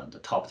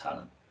top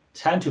talent,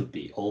 tend to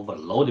be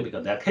overloaded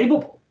because they're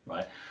capable,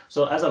 right?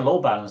 So as a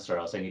load balancer,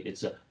 I think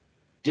it's a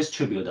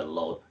distributed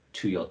load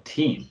to your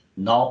team,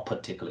 not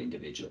particular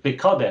individual.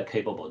 Because they're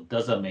capable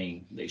doesn't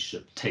mean they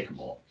should take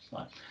more,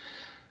 right?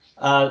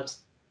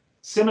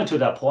 Similar to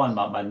that point,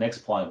 my next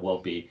point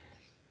will be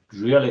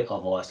really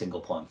avoid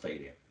single point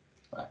failure,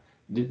 right?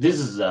 This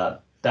is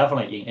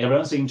definitely in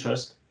everyone's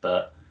interest,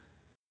 but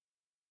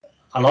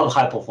a lot of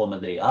high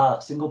performers, they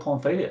are single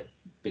point failure,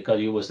 because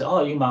you will say,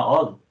 in my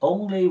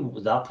only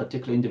that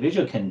particular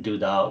individual can do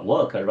that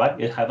work, right?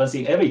 It happens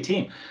in every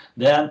team.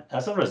 Then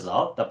as a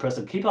result, the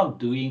person keep on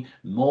doing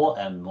more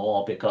and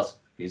more because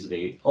he's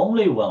the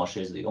only one or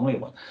she's the only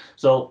one.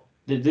 So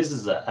this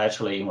is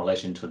actually in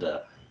relation to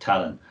the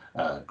talent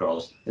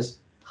growth. Is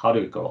how do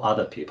we grow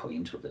other people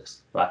into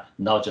this, right?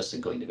 Not just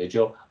single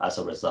individual. As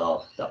a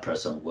result, that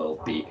person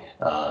will be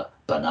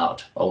burn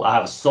out. I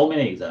have so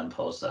many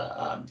examples,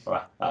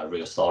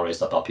 real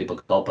stories about people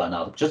go burn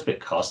out just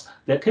because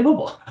they're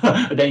capable.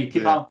 Then you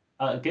keep on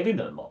giving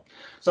them more.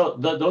 So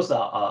those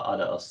are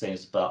other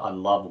things, but I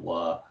love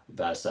what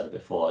Val said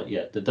before.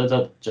 Yeah,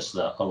 there's just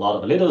a lot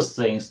of little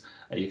things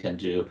you can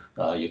do.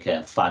 You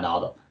can find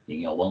out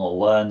in your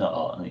one-on-one,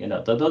 or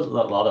there's a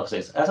lot of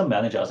things. As a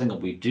manager, I think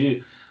we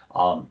do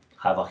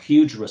have a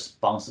huge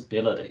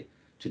responsibility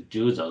to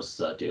do those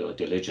due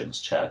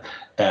diligence check.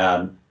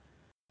 And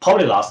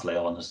probably lastly,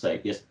 I want to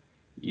say is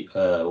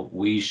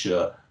we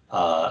should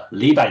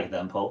lead by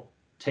example,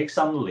 take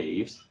some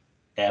leaves,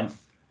 and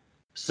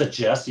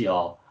suggest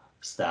your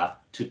staff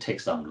to take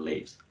some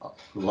leaves. A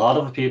lot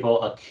of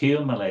people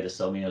accumulated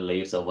so many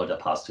leaves over the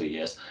past 2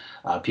 years.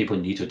 People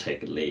need to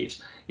take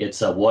leaves.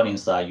 It's a warning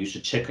sign. You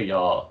should check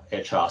your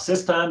HR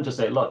system to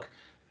say, look,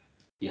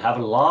 you have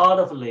a lot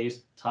of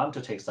leaves, time to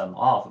take some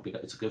off,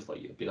 because it's good for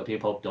you, because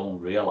people don't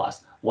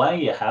realize when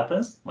it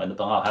happens, when the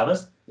burnout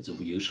happens, it's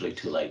usually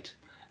too late.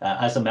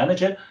 As a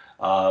manager,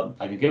 I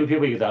can give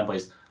people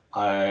examples.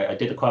 I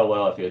did quite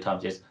well a few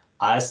times. Is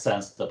I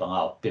sensed the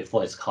burnout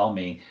before it's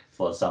coming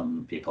for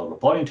some people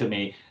reporting to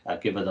me,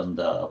 giving them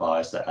the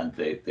advice, and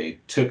they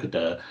took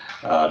the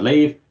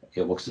leave.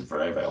 It works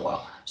very, very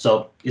well.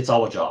 So it's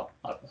our job.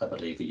 I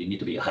believe you need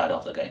to be ahead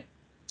of the game.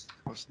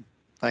 Awesome.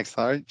 Thanks,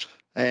 Larry.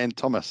 And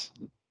Thomas.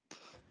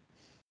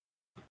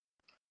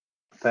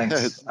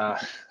 Thanks. I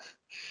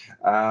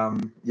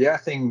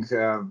think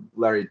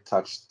Larry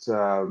touched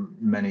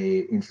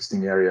many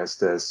interesting areas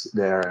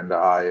there, and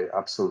I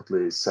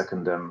absolutely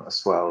second them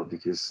as well,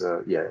 because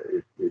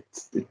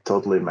it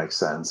totally makes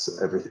sense.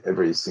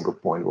 Every single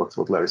point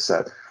what Larry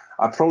said.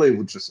 I probably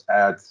would just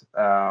add.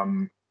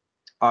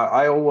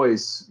 I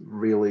always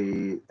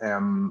really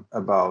am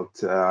about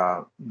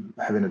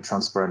having a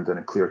transparent and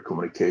a clear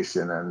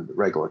communication and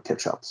regular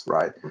catch-ups,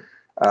 right?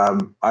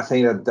 I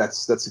think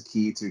that's a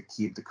key to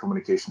keep the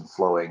communication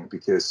flowing,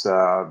 because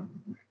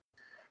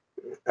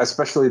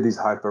especially these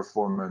high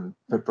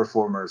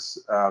performers,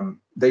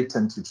 they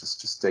tend to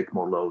just take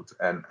more load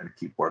and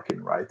keep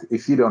working, right?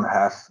 If you don't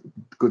have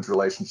good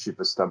relationship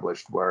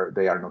established where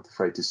they are not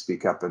afraid to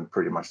speak up and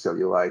pretty much tell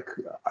you, like,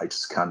 I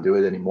just can't do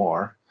it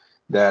anymore,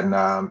 then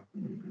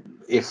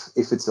if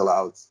it's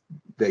allowed,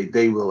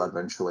 they will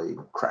eventually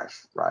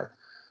crash, right?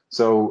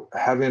 So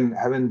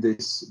having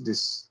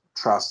this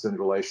trust and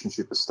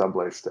relationship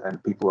established,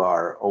 and people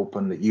are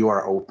open, you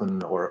are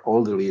open, or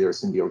all the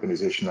leaders in the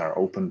organization are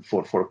open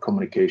for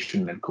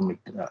communication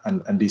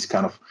and these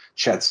kind of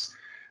chats,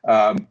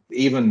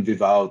 even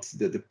without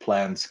the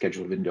planned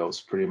scheduled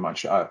windows. Pretty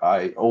much,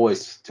 I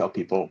always tell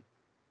people,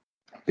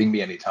 ping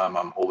me anytime.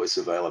 I'm always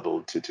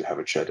available to have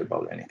a chat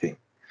about anything.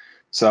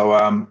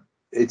 So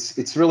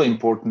it's really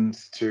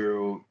important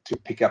to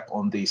pick up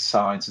on these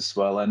signs as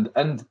well,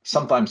 and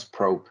sometimes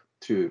probe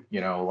to,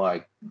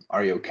 like,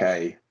 are you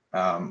okay?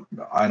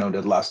 I know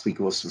that last week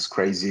was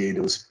crazy.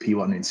 Those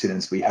P1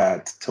 incidents we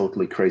had,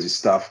 totally crazy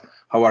stuff.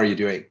 How are you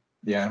doing?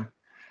 Yeah.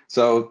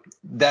 So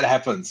that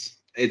happens.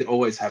 It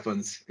always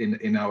happens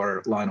in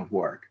our line of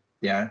work.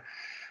 Yeah.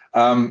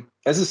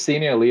 As a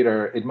senior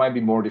leader, it might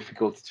be more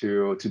difficult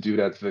to do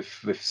that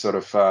with sort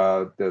of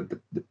the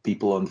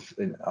people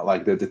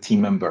like the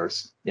team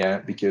members, yeah,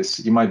 because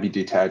you might be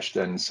detached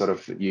and sort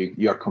of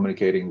you are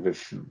communicating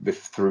with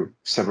through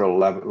several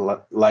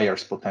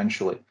layers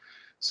potentially.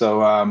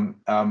 So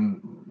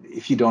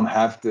if you don't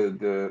have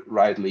the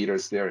right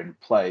leaders there in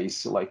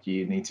place, like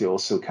you need to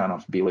also kind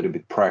of be a little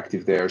bit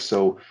proactive there.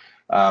 So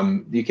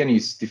you can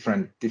use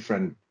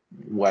different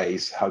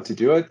ways how to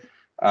do it.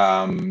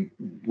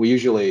 We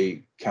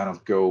usually kind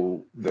of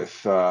go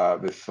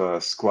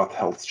with squad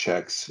health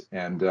checks,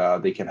 and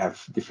they can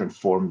have different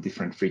form,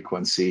 different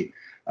frequency.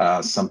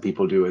 Some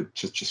people do it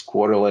just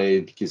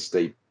quarterly because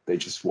they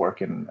just work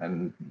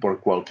and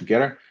work well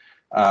together.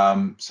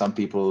 Some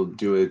people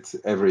do it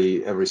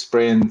every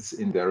sprint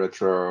in their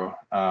retro,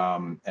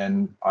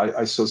 and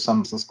I saw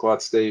some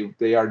squads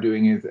they are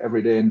doing it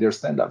every day in their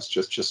stand-ups,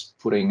 just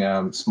putting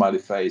a smiley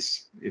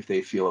face if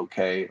they feel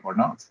okay or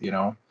not, you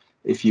know.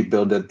 If you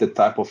build that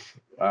type of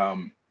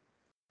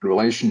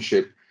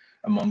relationship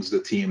amongst the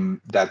team,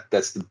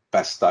 that's the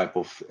best type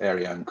of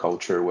area and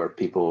culture where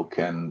people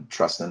can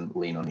trust and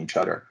lean on each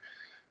other.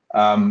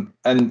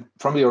 And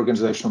from the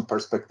organizational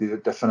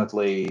perspective,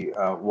 definitely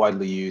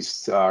widely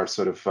used are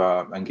sort of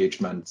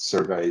engagement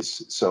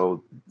surveys.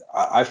 So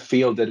I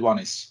feel that one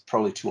is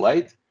probably too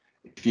late.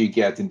 If you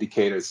get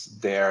indicators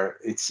there,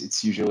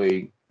 it's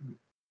usually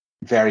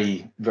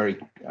very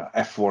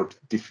effort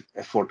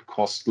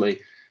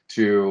costly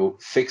to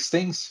fix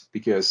things,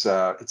 because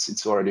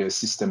it's already a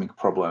systemic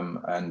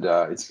problem, and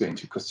it's going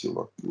to cost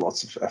you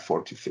lots of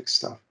effort to fix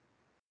stuff.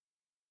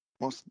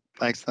 Awesome.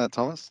 Thanks for that,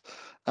 Thomas.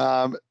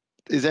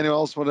 Does anyone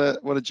else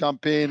want to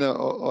jump in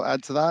or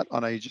add to that? I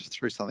know you just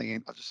threw something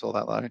in. I just saw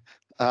that, Larry.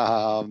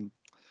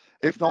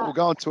 If not, we'll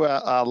go on to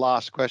our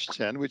last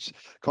question, which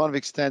kind of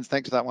extends,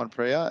 thanks for that one,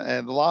 Priya.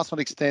 And the last one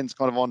extends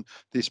kind of on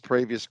this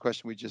previous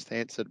question we just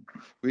answered,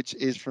 which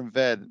is from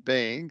Ved,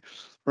 being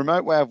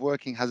remote way of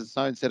working has its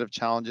own set of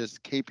challenges.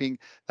 Keeping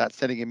that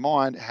setting in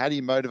mind, how do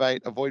you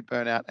motivate, avoid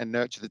burnout, and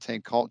nurture the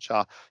team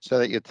culture so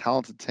that your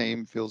talented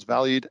team feels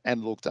valued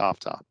and looked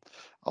after?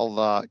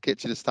 I'll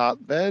get you to start,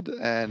 Ved,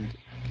 and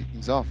kick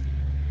things off.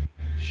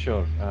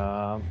 Sure.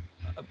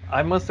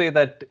 I must say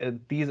that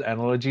these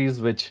analogies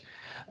which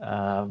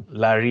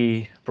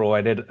Larry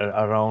provided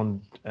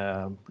around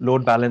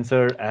load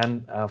balancer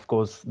and, of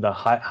course, the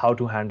how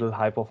to handle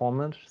high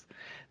performance,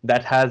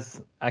 that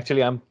has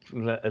actually I'm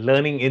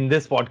learning in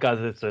this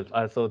podcast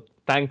itself. So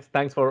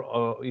thanks for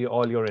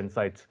all your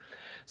insights.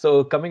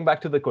 So coming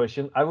back to the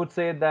question, I would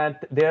say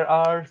that there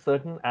are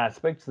certain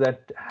aspects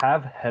that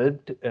have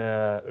helped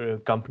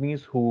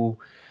companies who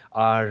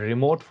are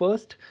remote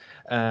first.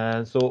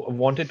 So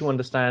wanted to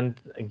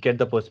understand, get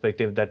the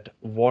perspective that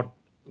what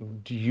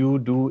do you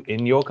do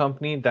in your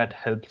company that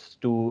helps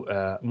to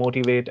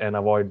motivate and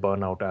avoid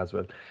burnout as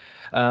well.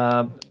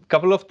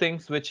 Couple of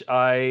things which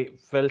I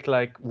felt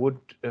like would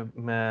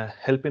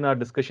help in our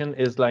discussion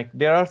is like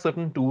there are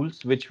certain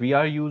tools which we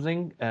are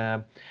using,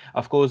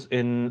 of course,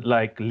 in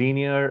like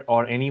linear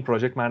or any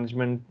project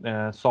management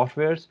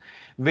softwares,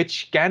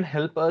 which can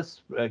help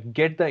us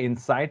get the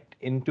insight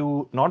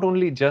into not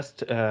only just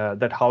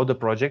that how the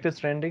project is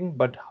trending,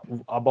 but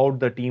about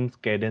the team's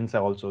cadence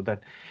also.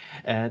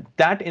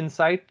 That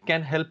insight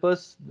can help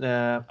us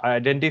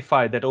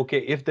identify that, okay,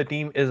 if the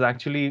team is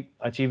actually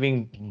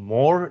achieving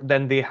more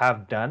than they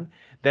have done,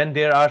 then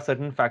there are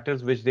certain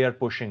factors which they are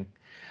pushing.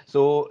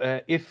 So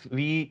if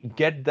we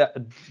get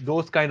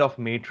those kind of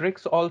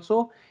matrix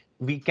also,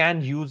 we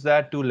can use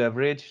that to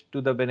leverage to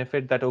the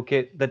benefit that,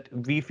 okay, that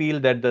we feel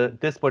that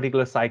this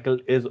particular cycle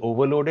is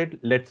overloaded.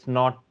 Let's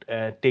not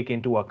take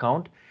into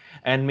account,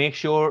 and make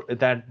sure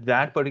that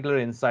that particular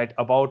insight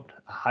about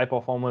high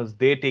performers,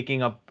 they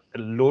taking up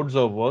loads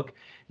of work,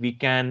 we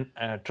can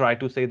try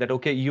to say that,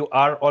 okay, you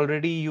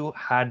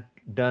had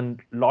done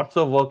lots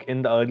of work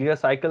in the earlier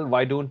cycle.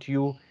 Why don't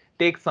you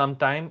take some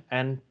time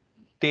and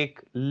take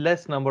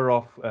less number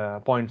of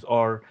points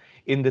or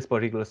in this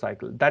particular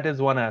cycle? That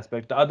is one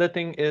aspect. The other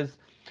thing is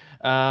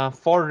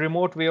for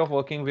remote way of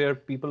working where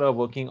people are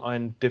working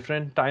on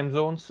different time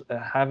zones,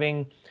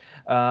 having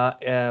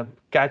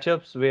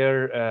catch-ups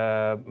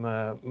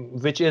where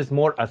which is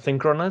more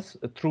asynchronous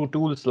through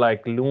tools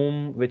like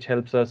Loom, which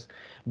helps us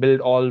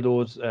build all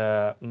those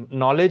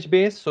knowledge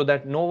base so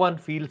that no one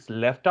feels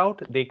left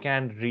out. They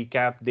can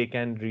recap, they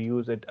can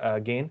reuse it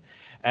again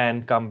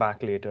and come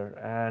back later.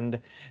 And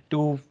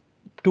to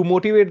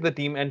motivate the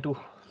team and to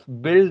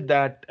build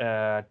that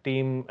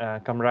team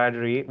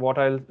camaraderie,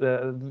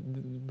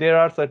 there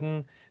are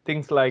certain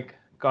things like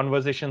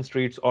conversation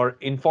streets or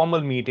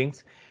informal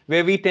meetings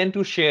where we tend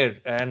to share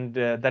and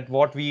that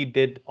what we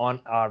did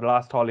on our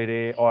last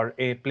holiday or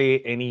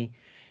play any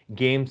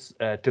games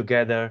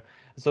together,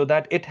 so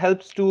that it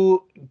helps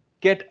to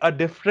get a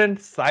different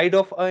side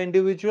of an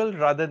individual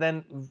rather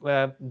than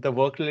the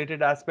work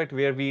related aspect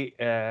where we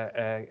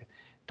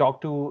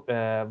talk to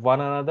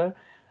one another.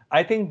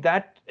 I think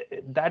that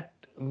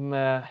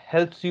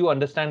helps you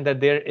understand that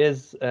there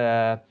is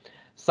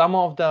some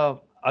of the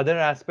other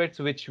aspects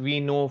which we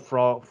know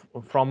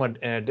from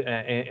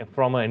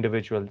an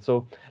individual.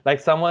 So like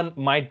someone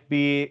might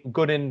be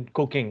good in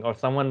cooking, or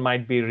someone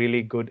might be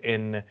really good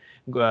in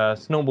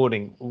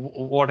snowboarding.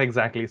 What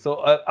exactly?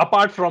 So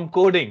apart from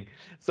coding,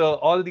 so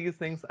all these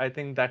things, I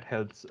think that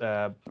helps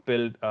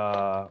build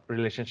a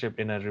relationship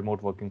in a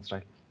remote working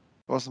style.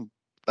 Awesome.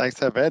 Thanks,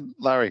 Ved.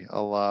 Larry,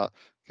 I'll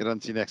get on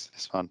to you next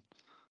this one.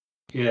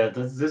 Yeah,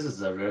 this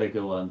is a really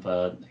good one,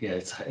 but yeah,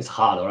 it's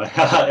hard,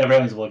 right?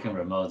 Everyone's working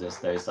remote these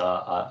days.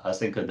 I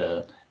think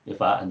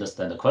if I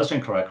understand the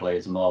question correctly,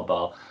 it's more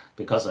about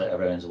because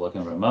everyone's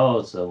working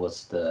remote. So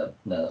what's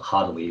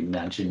how do we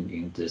manage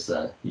in this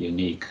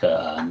unique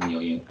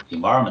new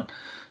environment?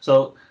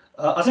 So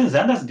I think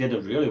Zendesk did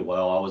it really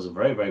well. I was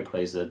very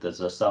pleased that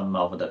there's some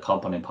of the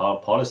company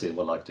policy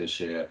would like to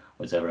share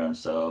with everyone.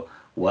 So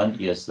one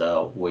is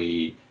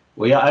we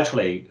are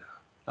actually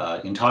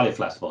entirely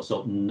flexible.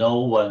 So no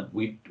one,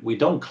 we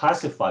don't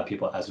classify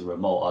people as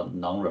remote or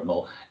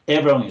non-remote.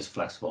 Everyone is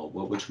flexible,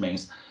 which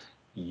means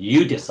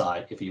you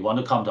decide if you want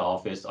to come to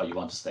office or you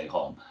want to stay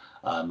home,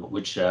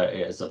 which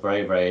is a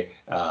very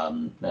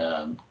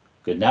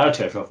good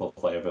narrative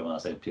for everyone. I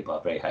think people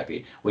are very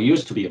happy. We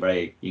used to be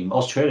in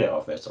Australia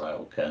office, right?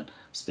 We can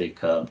speak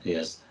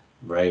is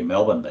very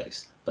Melbourne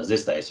based. But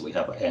these days we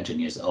have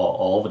engineers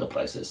all over the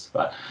places,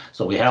 right?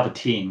 So we have a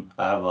team.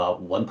 I have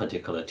one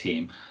particular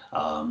team.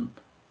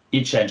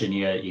 Each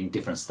engineer in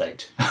different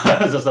state.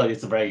 So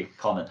it's very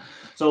common.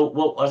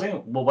 So I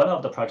think one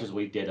of the projects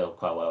we did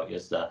quite well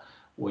is that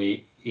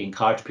we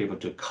encourage people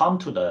to come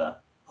to the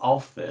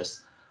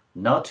office,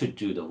 not to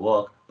do the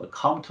work, but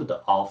come to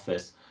the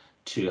office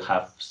to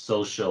have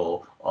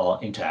social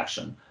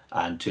interaction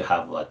and to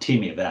have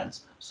team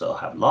events. So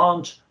have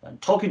lunch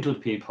and talking to the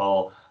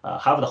people,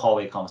 have the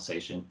hallway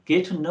conversation,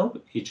 get to know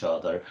each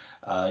other.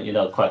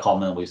 Quite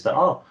common we say,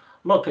 oh,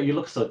 look, you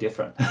look so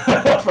different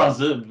from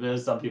Zoom.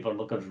 Some people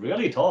look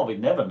really tall. We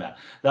never met.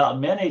 There are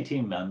many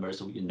team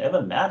members we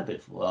never met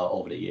before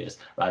over the years,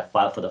 right?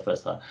 Five for the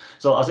first time.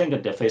 So I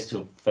think the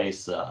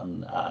face-to-face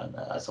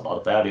has a lot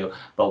of value,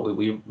 but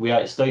we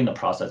are still in the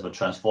process of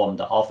transforming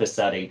the office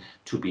setting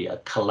to be a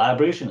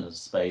collaboration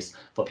space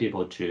for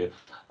people to,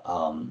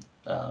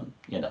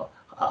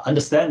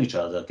 understand each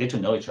other, get to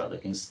know each other,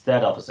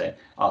 instead of saying,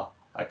 oh,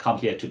 I come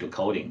here to do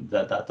coding.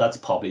 That's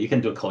probably, you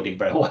can do coding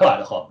very well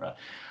at home, right?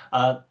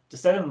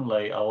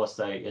 Secondly, I would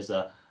say is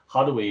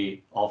how do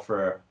we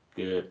offer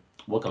good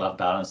work-life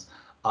balance?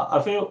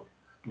 I feel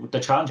the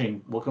challenge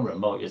in working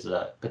remote is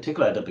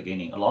particularly at the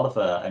beginning, a lot of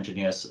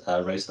engineers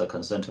raised the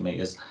concern to me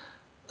is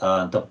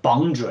the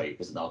boundary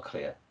is not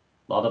clear.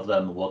 A lot of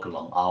them work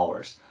long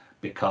hours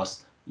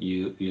because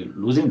you're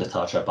losing the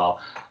touch about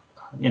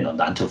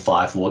 9 to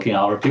 5 working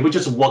hour. People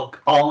just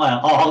work on and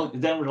on,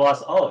 then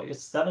realize, oh,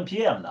 it's 7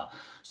 p.m. now.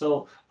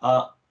 So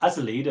as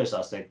leaders,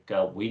 I think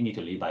we need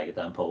to lead by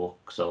example.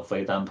 So for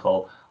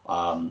example,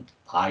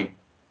 I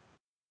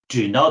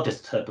do not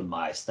disturb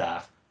my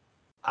staff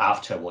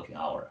after working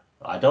hour.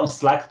 I don't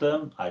Slack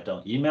them. I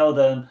don't email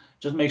them.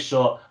 Just make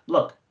sure,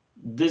 look,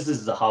 this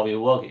is how we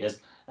work.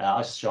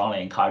 I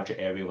strongly encourage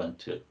everyone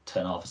to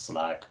turn off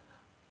Slack,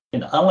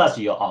 unless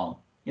you're on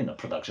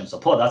production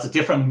support. That's a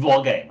different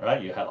ball game,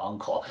 right? You have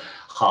on-call.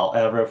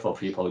 However, for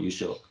people, you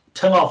should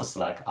turn off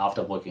Slack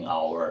after working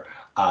hour.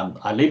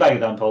 I lead by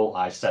example.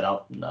 I set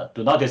up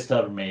do not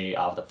disturb me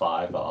after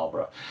 5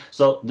 hours.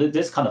 So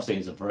this kind of thing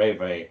is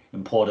very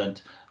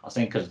important. I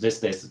think because these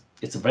days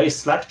it's very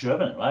Slack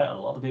driven, right? A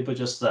lot of people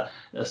just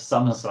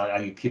sometimes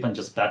I keep on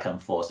just back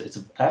and forth. It's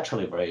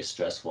actually very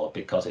stressful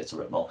because it's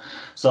remote.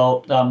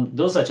 So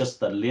those are just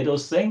the little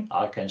thing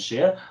I can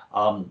share.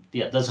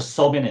 Yeah, there's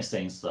so many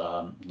things.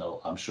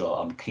 I'm sure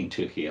I'm keen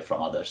to hear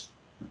from others.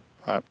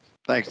 All right,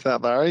 thanks for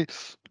that, Larry.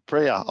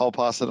 Priya, I'll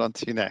pass it on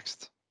to you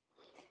next.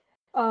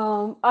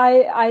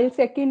 I'll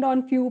second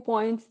on few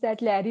points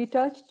that Larry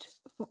touched,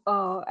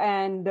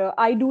 and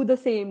I do the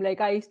same.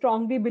 Like I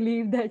strongly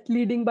believe that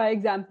leading by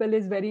example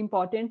is very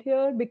important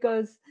here,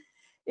 because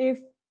if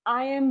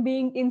I am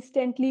being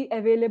instantly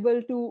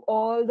available to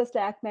all the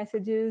Slack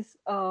messages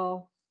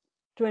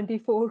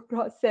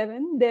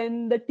 24/7,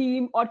 then the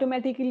team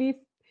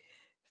automatically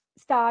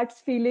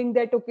starts feeling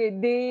that okay,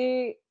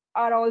 they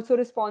are also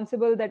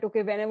responsible, that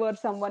okay, whenever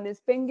someone is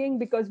pinging,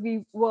 because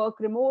we work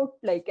remote,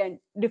 like, and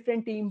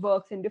different team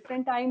works in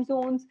different time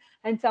zones,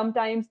 and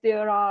sometimes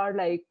there are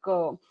like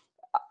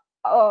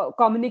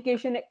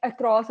communication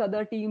across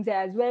other teams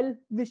as well,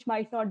 which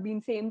might not be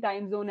in same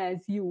time zone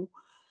as you.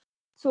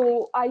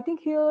 So I think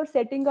here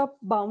setting up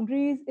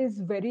boundaries is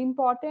very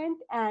important,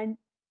 and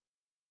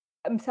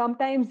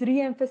sometimes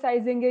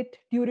re-emphasizing it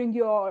during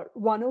your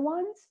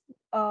one-on-ones,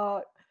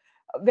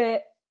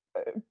 where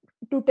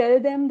to tell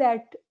them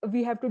that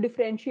we have to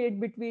differentiate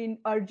between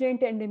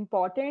urgent and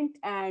important.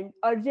 And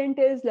urgent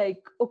is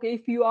like, okay,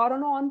 if you are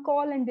on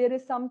call and there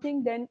is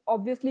something, then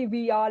obviously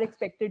we are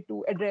expected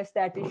to address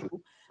that issue.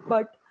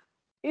 But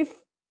if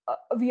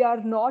we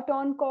are not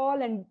on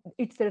call and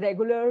it's a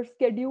regular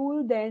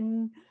schedule,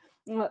 then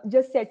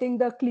just setting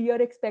the clear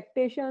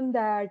expectation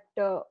that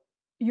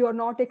you are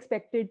not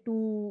expected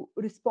to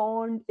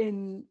respond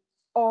in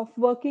off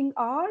working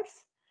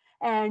hours,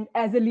 and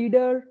as a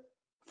leader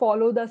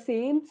follow the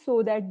same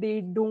so that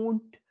they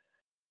don't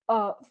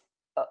uh,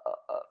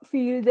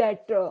 feel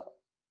that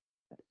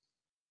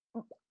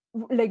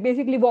like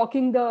basically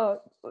walking the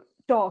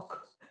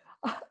talk.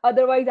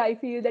 Otherwise, I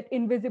feel that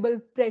invisible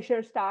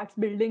pressure starts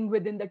building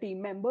within the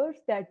team members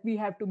that we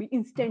have to be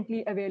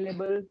instantly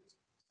available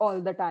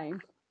all the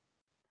time.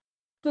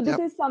 So this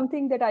Yep. is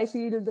something that I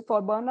feel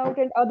for burnout.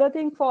 And other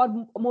thing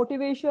for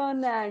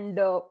motivation and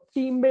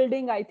team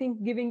building, I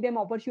think giving them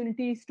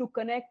opportunities to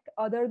connect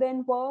other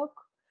than work.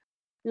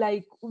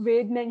 Like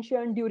Ved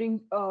mentioned,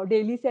 during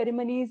daily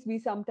ceremonies, we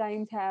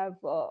sometimes have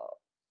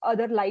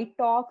other light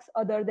talks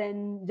other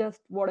than just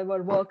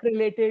whatever work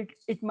related.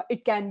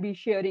 It can be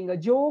sharing a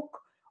joke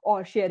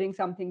or sharing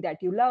something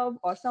that you love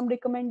or some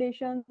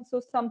recommendations.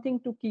 So something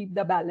to keep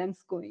the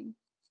balance going.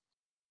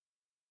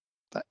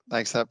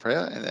 Thanks for that,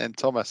 Priya. And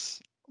Thomas,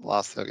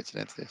 lastly, I'll get you to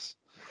answer this.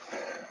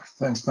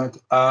 Thanks, Matt.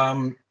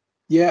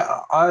 Yeah,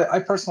 I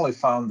personally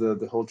found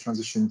the whole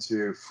transition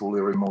to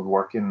fully remote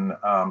working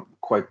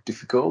quite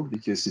difficult,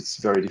 because it's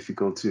very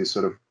difficult to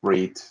sort of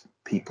read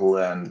people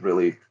and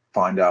really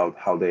find out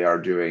how they are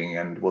doing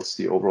and what's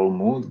the overall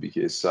mood,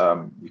 because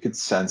you could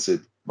sense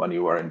it when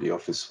you are in the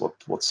office,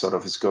 what sort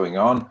of is going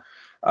on.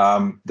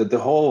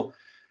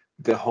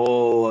 The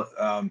whole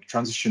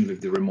transition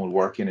with the remote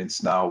working,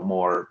 it's now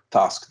more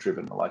task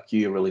driven. Like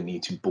you really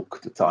need to book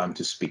the time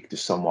to speak to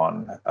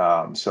someone.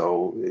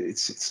 So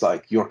it's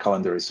like your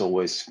calendar is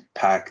always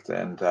packed,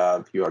 and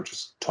you are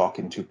just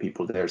talking to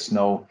people. There's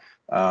nothing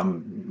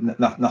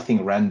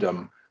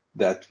random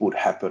that would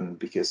happen,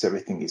 because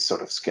everything is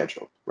sort of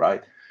scheduled,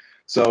 right?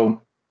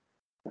 So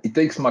it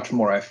takes much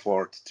more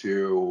effort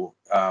to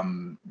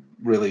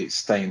really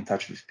stay in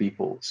touch with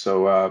people.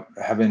 So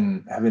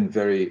having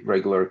very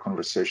regular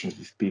conversations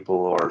with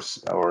people,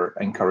 or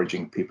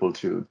encouraging people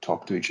to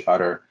talk to each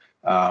other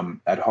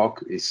ad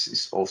hoc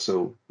is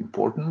also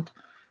important.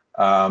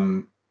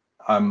 I'm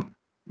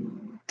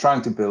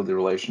trying to build a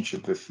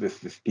relationship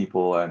with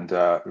people, and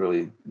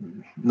really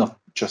not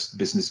just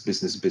business.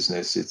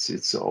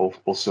 It's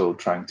also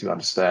trying to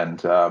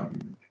understand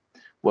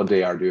what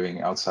they are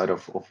doing outside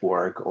of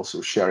work,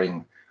 also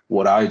sharing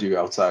what I do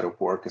outside of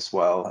work as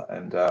well,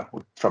 and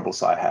what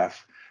troubles I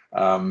have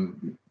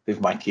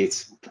with my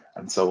kids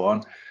and so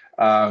on.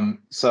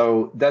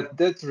 So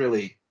that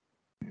really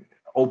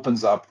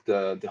opens up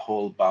the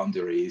whole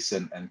boundaries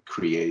and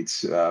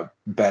creates a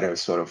better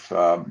sort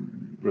of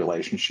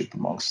relationship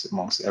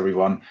amongst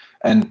everyone.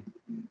 And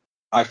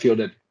I feel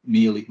that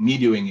me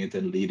doing it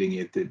and leading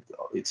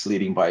it's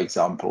leading by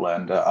example,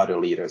 and other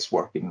leaders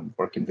working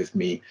with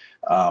me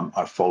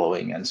are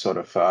following and sort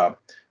of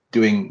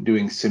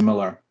doing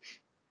similar.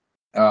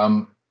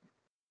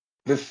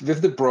 With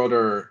the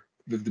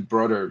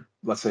broader,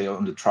 let's say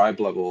on the tribe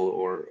level,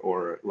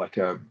 or like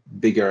a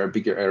bigger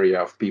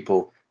area of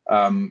people,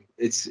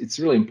 it's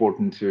really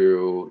important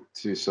to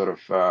sort of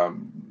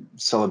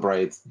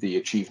celebrate the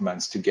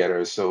achievements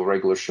together. So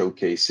regular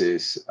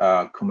showcases,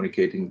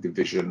 communicating the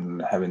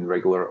vision, having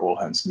regular all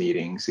hands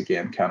meetings,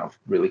 again, kind of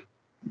really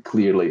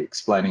clearly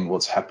explaining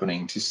what's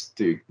happening, just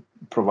to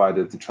provide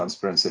the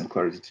transparency and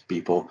clarity to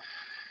people,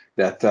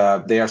 that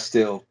they are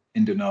still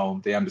in the know,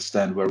 they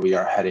understand where we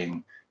are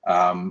heading.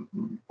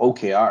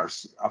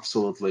 OKRs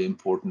absolutely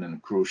important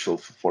and crucial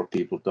for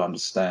people to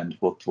understand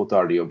what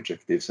are the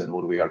objectives and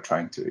what we are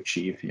trying to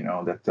achieve. You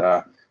know,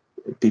 that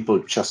people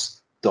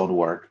just don't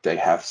work. They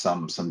have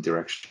some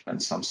direction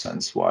and some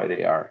sense why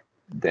they are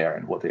there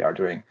and what they are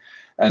doing.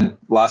 And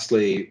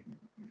lastly,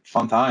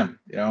 fun time.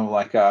 You know,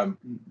 like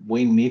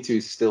we need to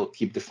still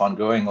keep the fun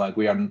going. Like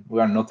we are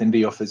not in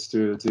the office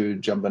to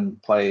jump and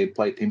play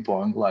ping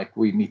pong. Like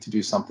we need to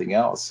do something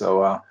else.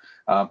 So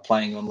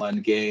playing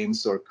online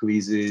games or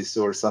quizzes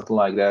or something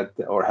like that,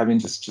 or having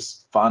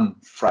just fun,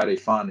 Friday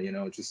fun, you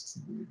know, just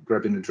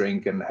grabbing a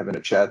drink and having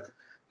a chat.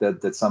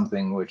 That's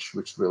something which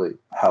really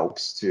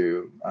helps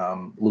to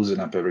loosen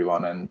up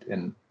everyone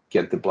and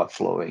get the blood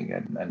flowing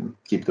and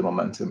keep the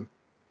momentum.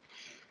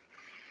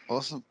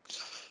 Awesome.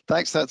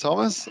 Thanks for that,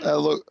 Thomas.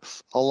 Look,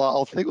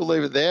 I think we'll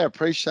leave it there.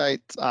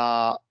 Appreciate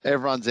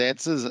everyone's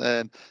answers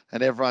and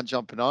everyone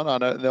jumping on. I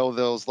know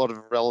there was a lot of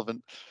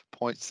relevant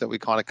points that we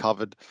kind of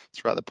covered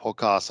throughout the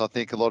podcast. I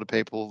think a lot of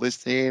people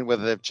listening,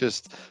 whether they've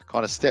just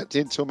kind of stepped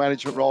into a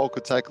management role,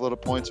 could take a lot of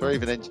points, or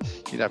even,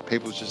 you know,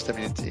 people just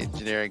stepping into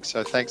engineering.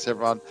 So thanks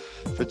everyone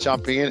for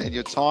jumping in and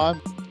your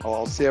time.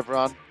 I'll see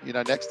everyone, you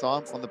know, next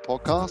time on the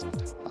podcast.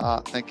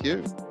 Thank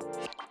you.